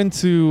 I got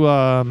into...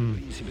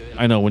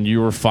 I know, when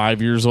you were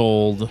 5 years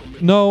old.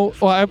 No,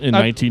 well, in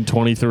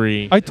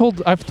 1923. I've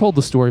told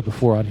the story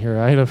before on here.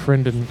 I had a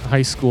friend in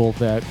high school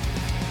that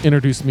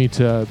introduced me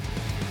to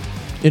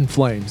In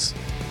Flames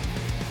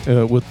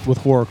with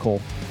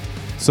Horacle.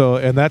 So,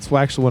 and that's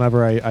actually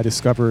whenever I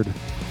discovered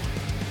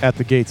At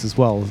the Gates as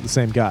well. The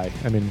same guy.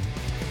 I mean,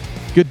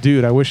 good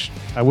dude. I wish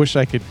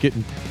I could get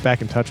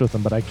back in touch with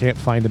him, but I can't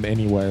find him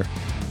anywhere.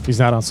 He's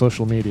not on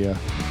social media.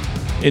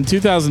 In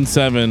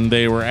 2007,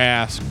 they were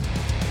asked,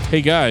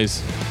 "Hey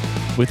guys,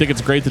 we think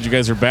it's great that you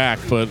guys are back,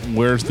 but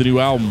where's the new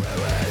album?"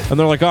 And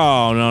they're like,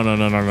 "Oh,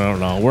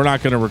 no. We're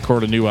not going to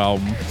record a new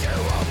album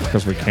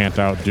because we can't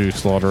outdo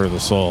Slaughter of the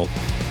Soul."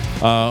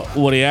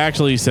 What he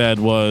actually said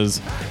was,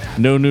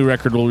 no new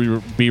record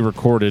will be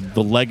recorded.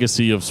 The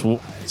legacy of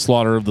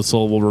Slaughter of the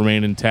Soul will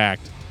remain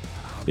intact.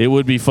 It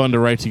would be fun to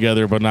write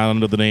together, but not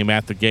under the name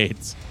At the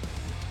Gates,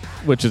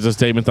 which is a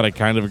statement that I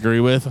kind of agree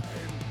with.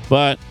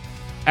 But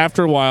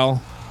after a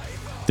while,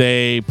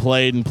 they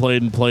played.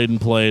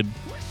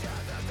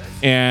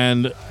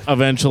 And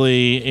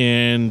eventually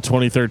in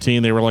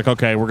 2013, they were like,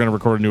 okay, we're going to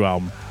record a new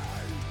album.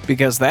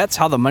 Because that's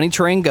how the money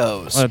train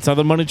goes. That's how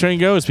the money train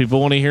goes. People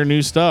want to hear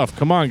new stuff.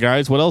 Come on,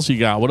 guys. What else you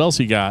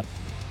got?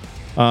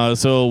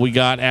 So we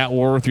got At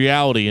War with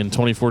Reality in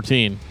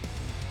 2014.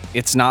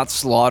 It's not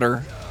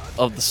Slaughter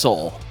of the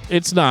Soul.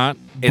 It's not.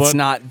 It's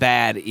not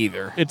bad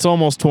either. It's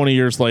almost 20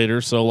 years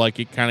later, so like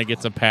it kind of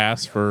gets a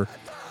pass for...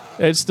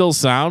 It still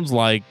sounds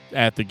like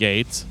At the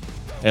Gates.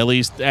 At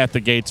least At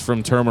the Gates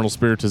from Terminal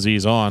Spirit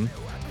Disease on.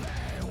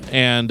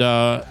 And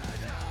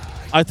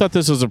I thought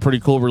this was a pretty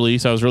cool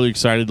release. I was really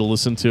excited to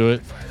listen to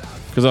it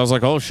because I was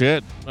like, oh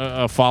shit,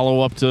 a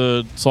follow-up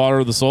to Slaughter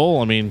of the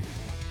Soul. I mean,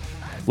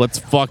 let's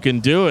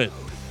fucking do it.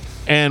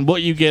 And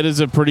what you get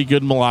is a pretty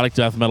good melodic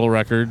death metal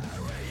record.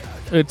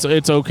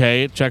 It's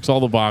okay. It checks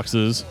all the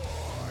boxes.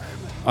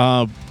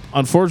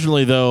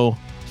 Unfortunately, though,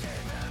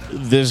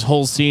 this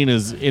whole scene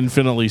is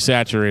infinitely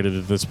saturated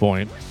at this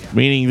point,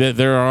 meaning that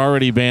there are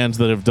already bands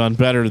that have done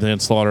better than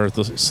Slaughter of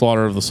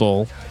the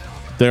Soul.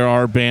 There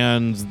are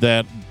bands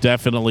that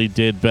definitely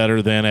did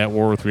better than At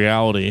War with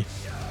Reality.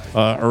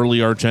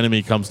 Early Arch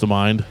Enemy comes to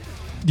mind.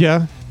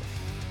 Yeah.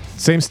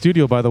 Same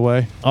studio, by the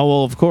way. Oh,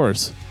 well, of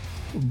course.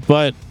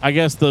 But I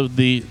guess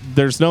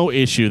there's no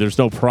issue. There's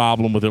no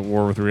problem with At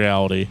War with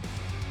Reality.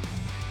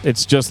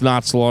 It's just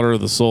not Slaughter of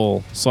the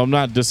Soul. So I'm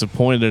not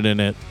disappointed in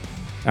it.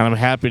 And I'm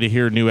happy to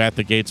hear new At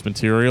the Gates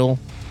material.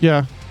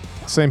 Yeah,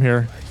 same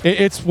here.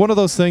 It's one of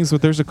those things where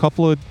there's a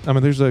couple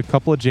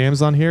of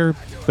jams on here,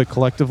 but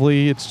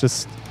collectively it's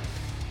just,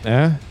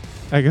 I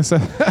guess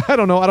I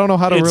don't know. I don't know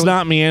how to. It's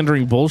not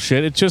meandering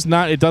bullshit. It's just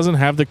not. It doesn't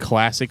have the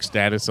classic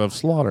status of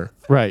Slaughter.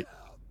 Right.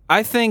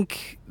 I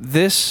think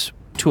this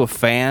to a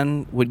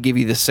fan would give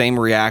you the same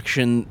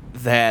reaction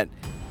that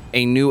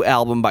a new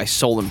album by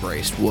Soul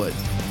Embraced would.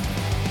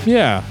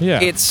 Yeah.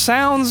 It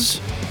sounds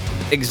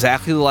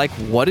exactly like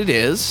what it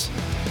is,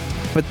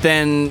 but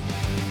then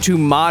to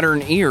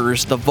modern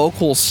ears, the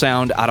vocals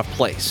sound out of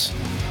place.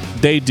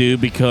 They do,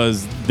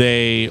 because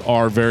they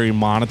are very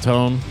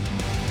monotone.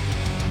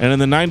 And in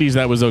the 90s,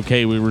 that was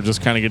okay. We were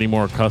just kind of getting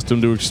more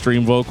accustomed to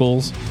extreme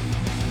vocals.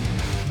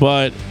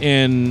 But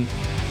in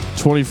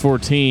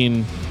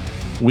 2014,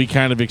 we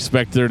kind of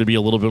expect there to be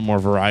a little bit more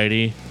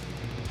variety,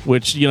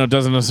 which,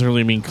 doesn't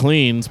necessarily mean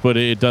cleans, but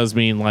it does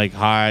mean like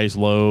highs,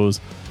 lows,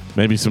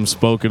 maybe some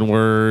spoken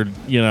word,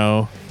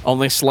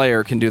 Only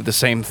Slayer can do the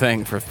same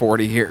thing for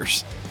 40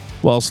 years.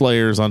 Well,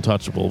 Slayer's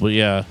untouchable, but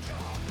yeah.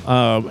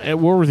 At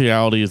War with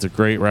Reality is a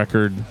great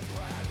record.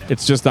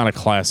 It's just not a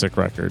classic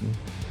record.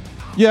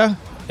 Yeah.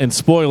 And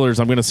spoilers,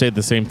 I'm going to say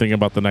the same thing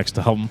about the next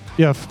album.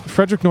 Yeah,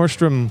 Frederick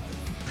Nordstrom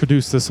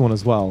produced this one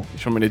as well. You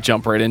want me to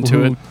jump right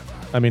into it?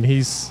 I mean,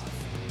 he's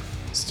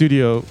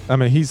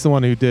the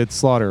one who did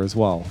Slaughter as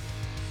well.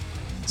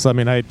 So, I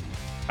mean, I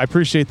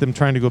appreciate them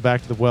trying to go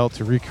back to the well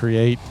to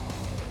recreate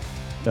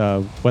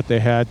what they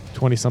had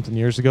 20-something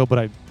years ago,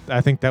 but I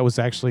think that was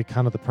actually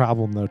kind of the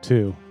problem, though,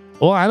 too.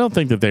 Well, I don't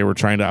think that they were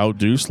trying to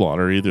outdo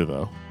Slaughter either,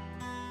 though.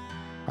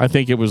 I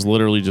think it was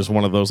literally just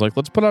one of those, like,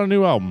 let's put out a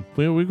new album.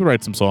 We could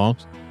write some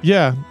songs.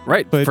 Yeah.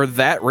 Right. But for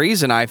that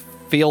reason, I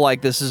feel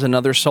like this is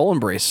another Soul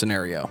Embrace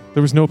scenario.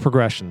 There was no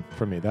progression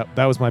for me.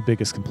 That was my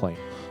biggest complaint.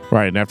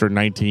 Right. And after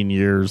 19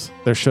 years.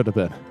 There should have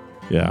been.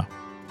 Yeah.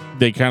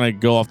 They kind of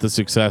go off the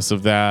success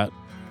of that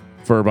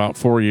for about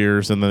 4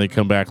 years, and then they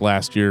come back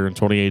last year in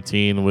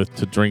 2018 with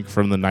To Drink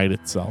from the Night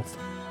Itself.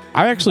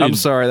 I'm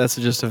sorry, that's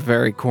just a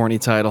very corny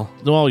title.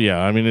 Well,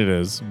 yeah, I mean, it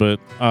is, but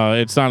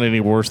it's not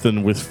any worse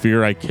than With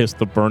Fear I Kissed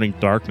the Burning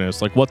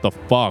Darkness. Like, what the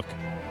fuck?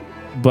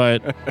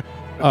 But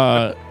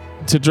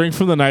To Drink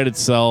from the Night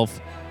Itself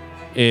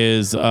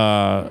is,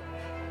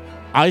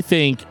 I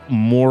think,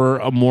 more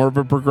of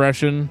a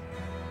progression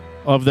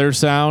of their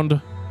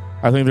sound.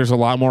 I think there's a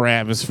lot more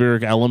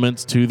atmospheric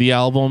elements to the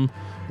album,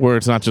 where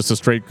it's not just a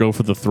straight go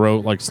for the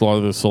throat like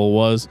Slaughter the Soul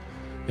was.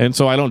 And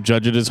so I don't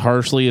judge it as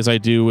harshly as I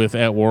do with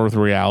At War with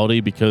Reality,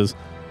 because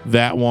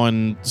that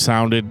one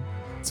sounded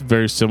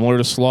very similar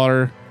to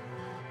Slaughter.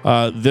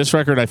 This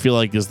record, I feel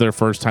like, is their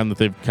first time that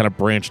they've kind of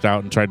branched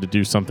out and tried to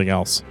do something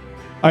else.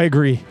 I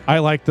agree. I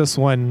like this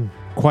one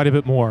quite a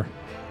bit more.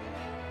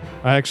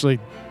 I actually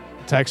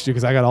texted you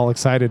because I got all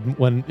excited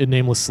when In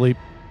Nameless Sleep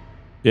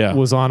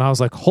was on. I was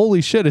like,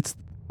 holy shit, it's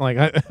like,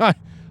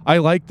 I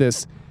like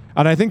this.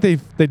 And I think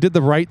they did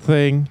the right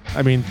thing.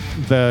 I mean,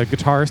 the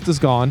guitarist is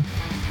gone,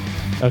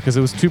 because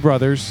it was two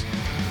brothers,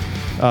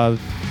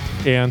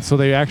 and so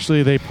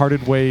they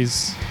parted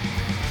ways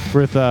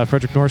with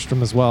Frederick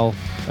Nordstrom as well,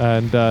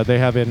 and they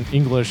have an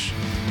English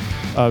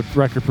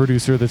record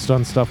producer that's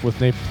done stuff with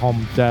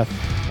Napalm Death,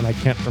 and I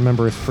can't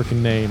remember his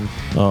freaking name.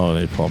 Oh,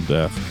 Napalm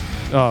Death.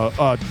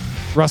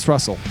 Russ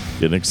Russell.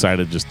 Getting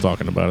excited just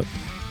talking about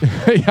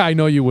it. Yeah, I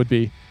know you would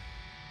be.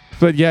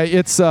 But yeah,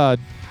 it's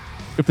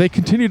if they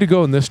continue to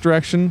go in this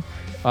direction,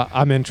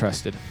 I'm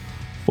interested.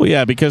 Well,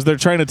 yeah, because they're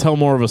trying to tell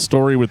more of a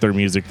story with their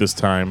music this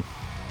time.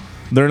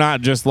 They're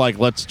not just like,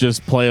 let's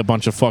just play a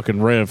bunch of fucking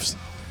riffs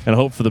and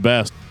hope for the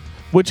best.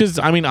 Which is,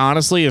 I mean,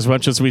 honestly, as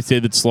much as we say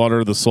that Slaughter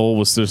of the Soul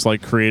was just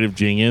like creative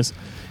genius,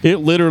 it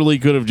literally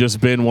could have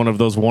just been one of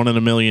those 1 in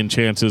a million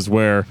chances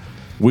where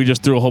we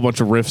just threw a whole bunch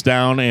of riffs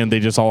down and they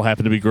just all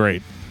happened to be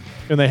great.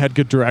 And they had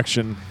good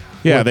direction.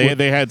 Yeah,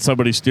 they had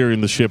somebody steering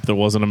the ship that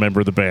wasn't a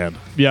member of the band.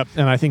 Yep,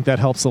 and I think that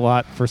helps a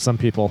lot for some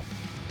people.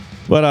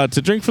 But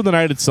To Drink from the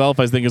Night Itself,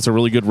 I think it's a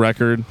really good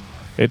record.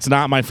 It's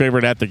not my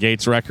favorite At the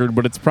Gates record,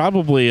 but it's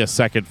probably a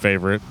second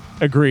favorite.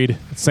 Agreed.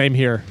 Same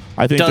here.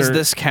 I think Does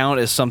this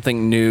count as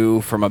something new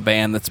from a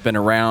band that's been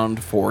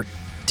around for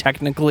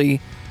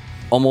technically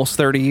almost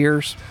 30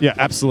 years? Yeah,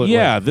 absolutely.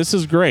 Yeah, this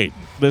is great.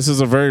 This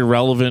is a very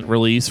relevant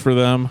release for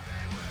them.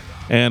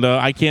 And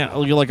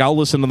I'll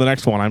listen to the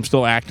next one. I'm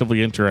still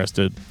actively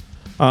interested.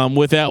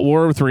 With At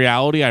War with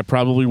Reality, I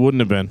probably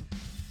wouldn't have been.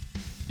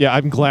 Yeah,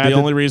 I'm glad. The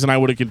only reason I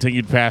would have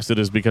continued past it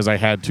is because I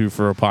had to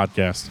for a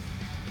podcast.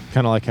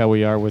 Kind of like how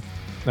we are with...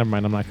 Never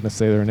mind, I'm not going to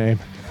say their name.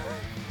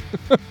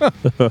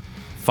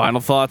 Final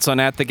thoughts on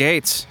At the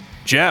Gates.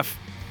 Jeff.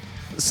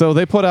 So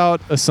they put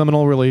out a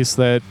seminal release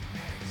that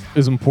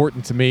is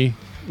important to me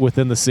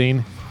within the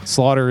scene.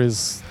 Slaughter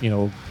is,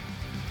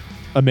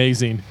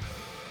 amazing.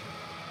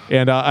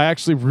 And I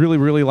actually really,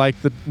 really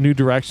like the new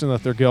direction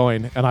that they're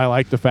going. And I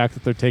like the fact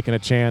that they're taking a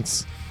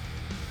chance.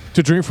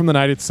 To Drink from the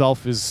Night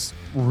Itself is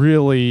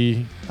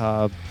really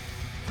a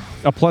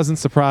pleasant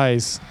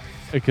surprise,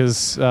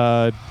 because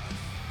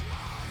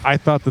I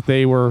thought that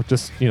they were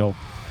just, you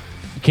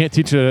can't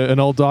teach an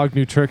old dog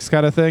new tricks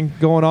kind of thing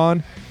going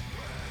on.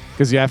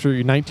 Because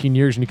after 19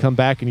 years and you come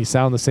back and you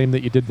sound the same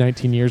that you did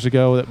 19 years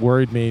ago, that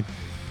worried me.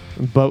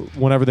 But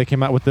whenever they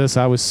came out with this,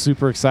 I was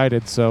super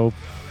excited. So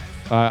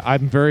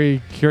I'm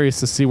very curious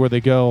to see where they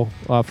go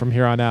from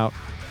here on out.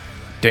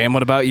 Dan,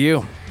 what about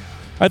you?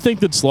 I think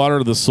that Slaughter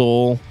of the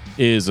Soul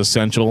is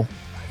essential.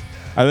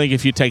 I think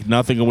if you take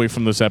nothing away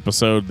from this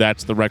episode,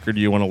 that's the record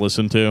you want to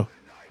listen to.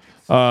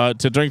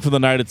 To Drink from the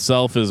Night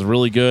itself is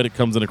really good. It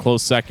comes in a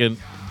close second.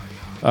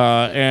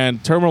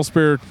 And Terminal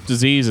Spirit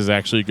Disease is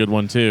actually a good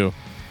one, too.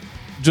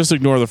 Just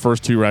ignore the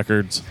first two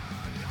records.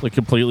 Like,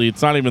 completely.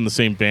 It's not even the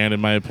same band, in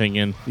my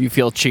opinion. You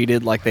feel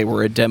cheated like they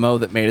were a demo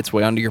that made its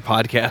way onto your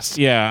podcast?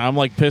 Yeah, I'm,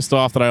 like, pissed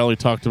off that I only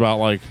talked about,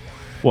 like,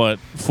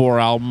 4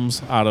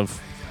 albums out of...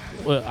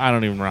 I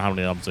don't even know how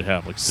many albums they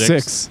have. Like,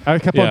 6? I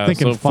kept on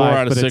thinking so 5, 4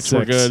 out of but 6 it's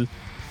were good.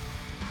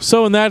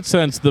 So, in that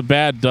sense, the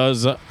bad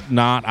does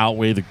not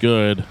outweigh the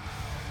good.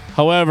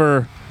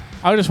 However,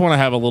 I just want to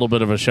have a little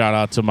bit of a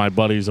shout-out to my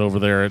buddies over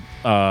there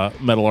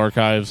at Metal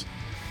Archives.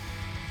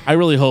 I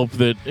really hope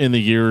that in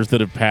the years that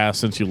have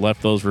passed since you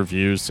left those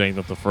reviews saying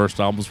that the first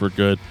albums were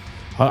good,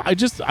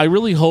 I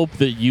really hope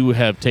that you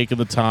have taken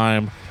the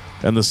time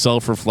and the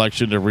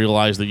self-reflection to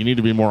realize that you need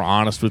to be more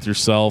honest with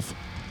yourself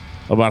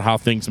about how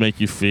things make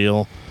you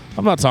feel.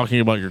 I'm not talking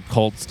about your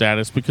cult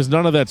status because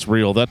none of that's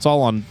real. That's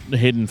all on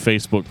hidden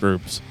Facebook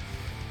groups.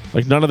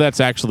 Like, none of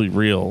that's actually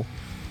real.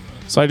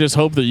 So I just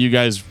hope that you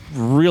guys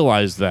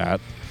realize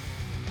that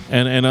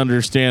and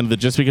understand that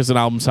just because an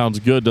album sounds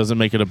good doesn't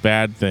make it a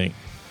bad thing.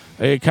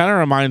 It kind of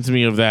reminds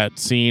me of that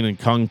scene in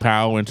Kung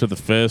Pao Into the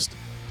Fist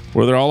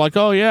where they're all like,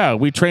 oh, yeah,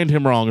 we trained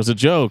him wrong as a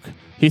joke.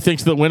 He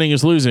thinks that winning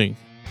is losing.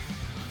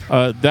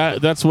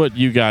 That's what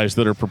you guys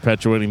that are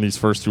perpetuating these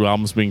first 2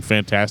 albums being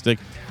fantastic,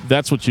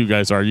 that's what you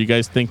guys are. You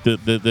guys think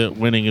that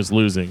winning is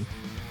losing.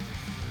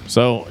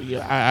 So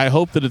I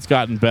hope that it's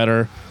gotten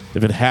better.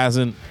 If it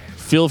hasn't,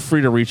 feel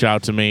free to reach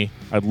out to me.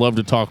 I'd love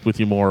to talk with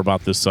you more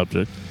about this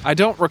subject. I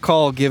don't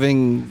recall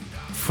giving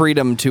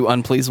freedom to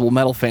Unpleasable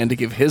Metal Fan to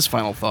give his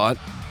final thought,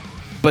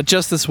 but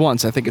just this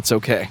once, I think it's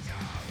okay.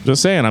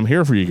 Just saying, I'm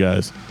here for you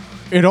guys.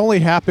 It only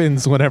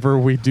happens whenever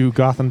we do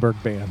Gothenburg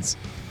bands.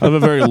 I have a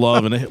very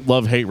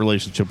love-hate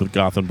relationship with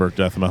Gothenburg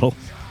death metal.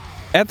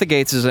 At the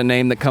Gates is a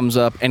name that comes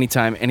up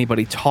anytime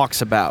anybody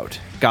talks about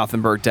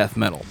Gothenburg death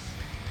metal.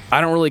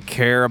 I don't really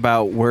care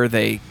about where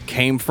they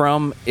came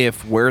from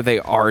if where they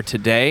are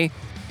today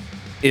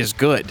is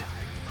good.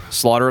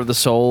 Slaughter of the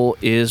Soul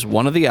is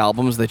one of the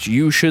albums that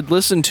you should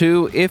listen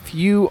to if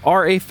you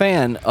are a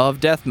fan of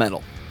death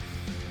metal.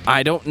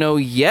 I don't know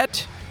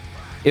yet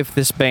if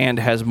this band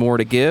has more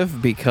to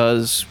give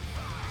because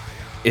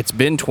it's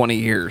been 20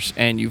 years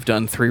and you've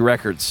done 3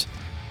 records.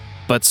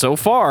 But so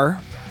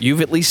far,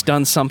 you've at least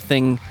done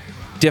something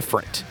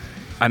different.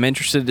 I'm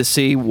interested to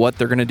see what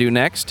they're going to do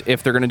next,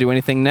 if they're going to do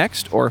anything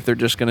next, or if they're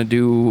just going to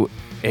do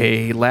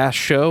a last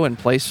show and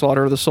play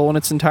Slaughter of the Soul in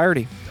its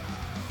entirety.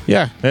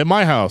 Yeah, at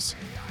my house.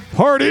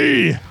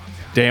 Party!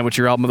 Dan, what's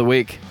your album of the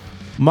week?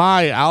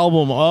 My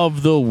album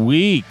of the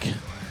week.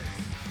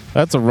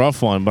 That's a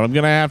rough one, but I'm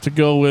going to have to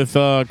go with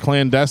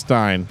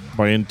Clandestine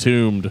by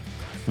Entombed.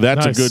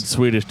 That's Nice. a good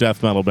Swedish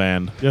death metal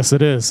band. Yes,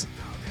 it is.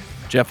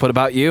 Jeff, what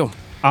about you?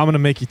 I'm going to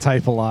make you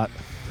type a lot.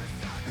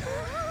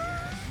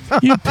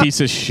 You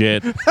piece of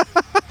shit.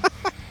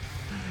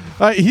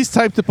 He's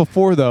typed it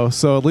before, though,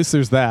 so at least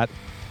there's that.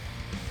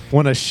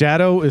 When a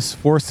Shadow is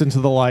Forced into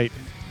the Light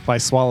by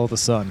Swallow the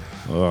Sun.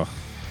 Ugh.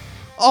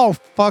 Oh,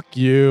 fuck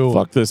you.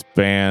 Fuck this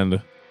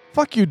band.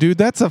 Fuck you, dude.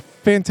 That's a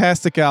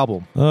fantastic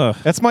album. Ugh.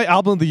 That's my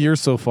album of the year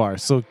so far,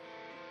 so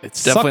It's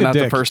Suck definitely a not the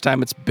dick. first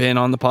time it's been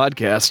on the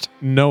podcast.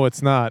 no,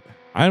 it's not.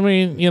 I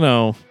mean,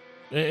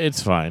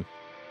 it's fine.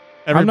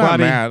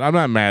 Everybody, I'm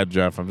not mad,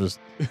 Jeff. I'm just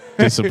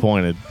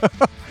disappointed.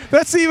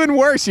 that's even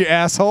worse, you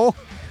asshole.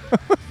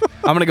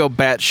 I'm going to go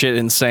batshit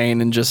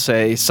insane and just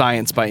say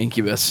Science by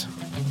Incubus.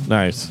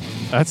 Nice.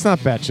 That's not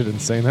batshit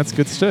insane. That's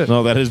good shit.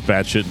 No, that is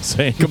batshit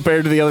insane.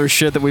 Compared to the other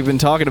shit that we've been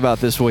talking about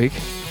this week.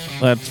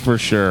 That's for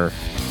sure.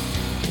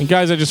 And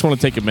guys, I just want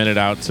to take a minute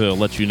out to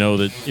let you know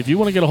that if you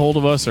want to get a hold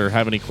of us or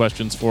have any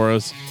questions for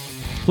us,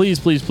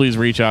 please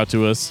reach out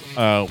to us.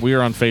 We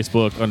are on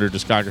Facebook under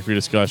Discography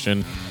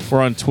Discussion.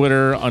 We're on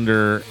Twitter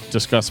under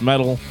Discuss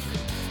Metal.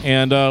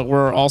 And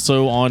we're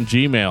also on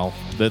Gmail,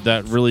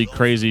 that really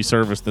crazy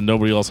service that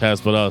nobody else has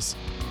but us.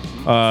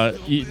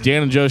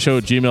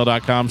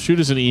 danandjoeshow@gmail.com. Shoot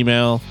us an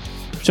email.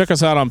 Check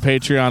us out on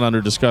Patreon under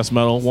Discuss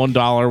Metal.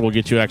 $1 will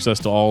get you access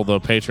to all the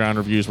Patreon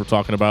reviews we're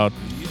talking about.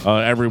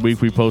 Every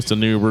week we post a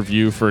new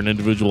review for an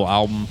individual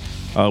album.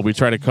 We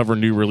try to cover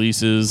new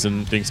releases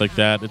and things like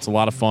that. It's a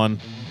lot of fun.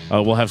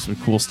 We'll have some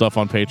cool stuff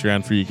on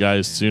Patreon for you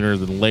guys sooner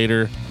than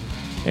later.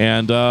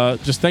 And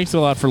just thanks a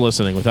lot for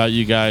listening. Without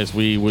you guys,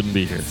 we wouldn't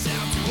be here.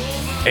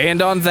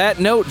 And on that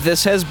note,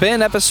 this has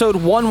been episode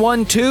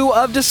 112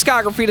 of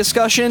Discography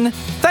Discussion.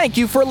 Thank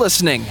you for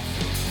listening.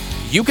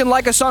 You can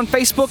like us on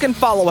Facebook and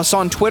follow us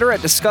on Twitter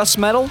at Discuss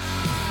Metal.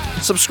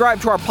 Subscribe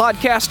to our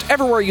podcast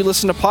everywhere you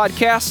listen to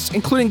podcasts,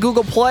 including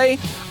Google Play,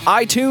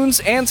 iTunes,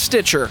 and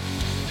Stitcher.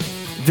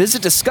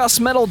 Visit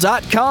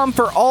DiscussMetal.com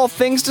for all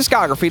things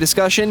discography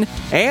discussion,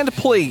 and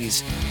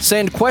please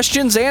send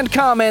questions and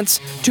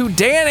comments to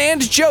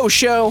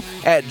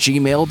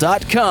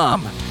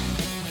danandjoeshow@gmail.com.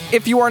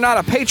 If you are not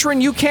a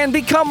patron, you can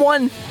become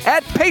one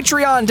at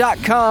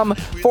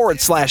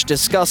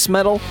patreon.com/Discuss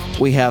Metal.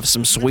 We have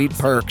some sweet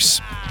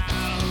perks.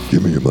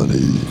 Give me your money.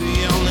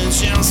 The only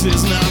chance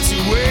is not to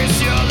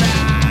waste your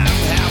life.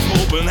 Half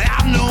full up and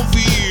have no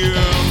fear.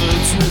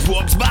 The truth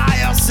walks by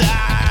your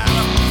side.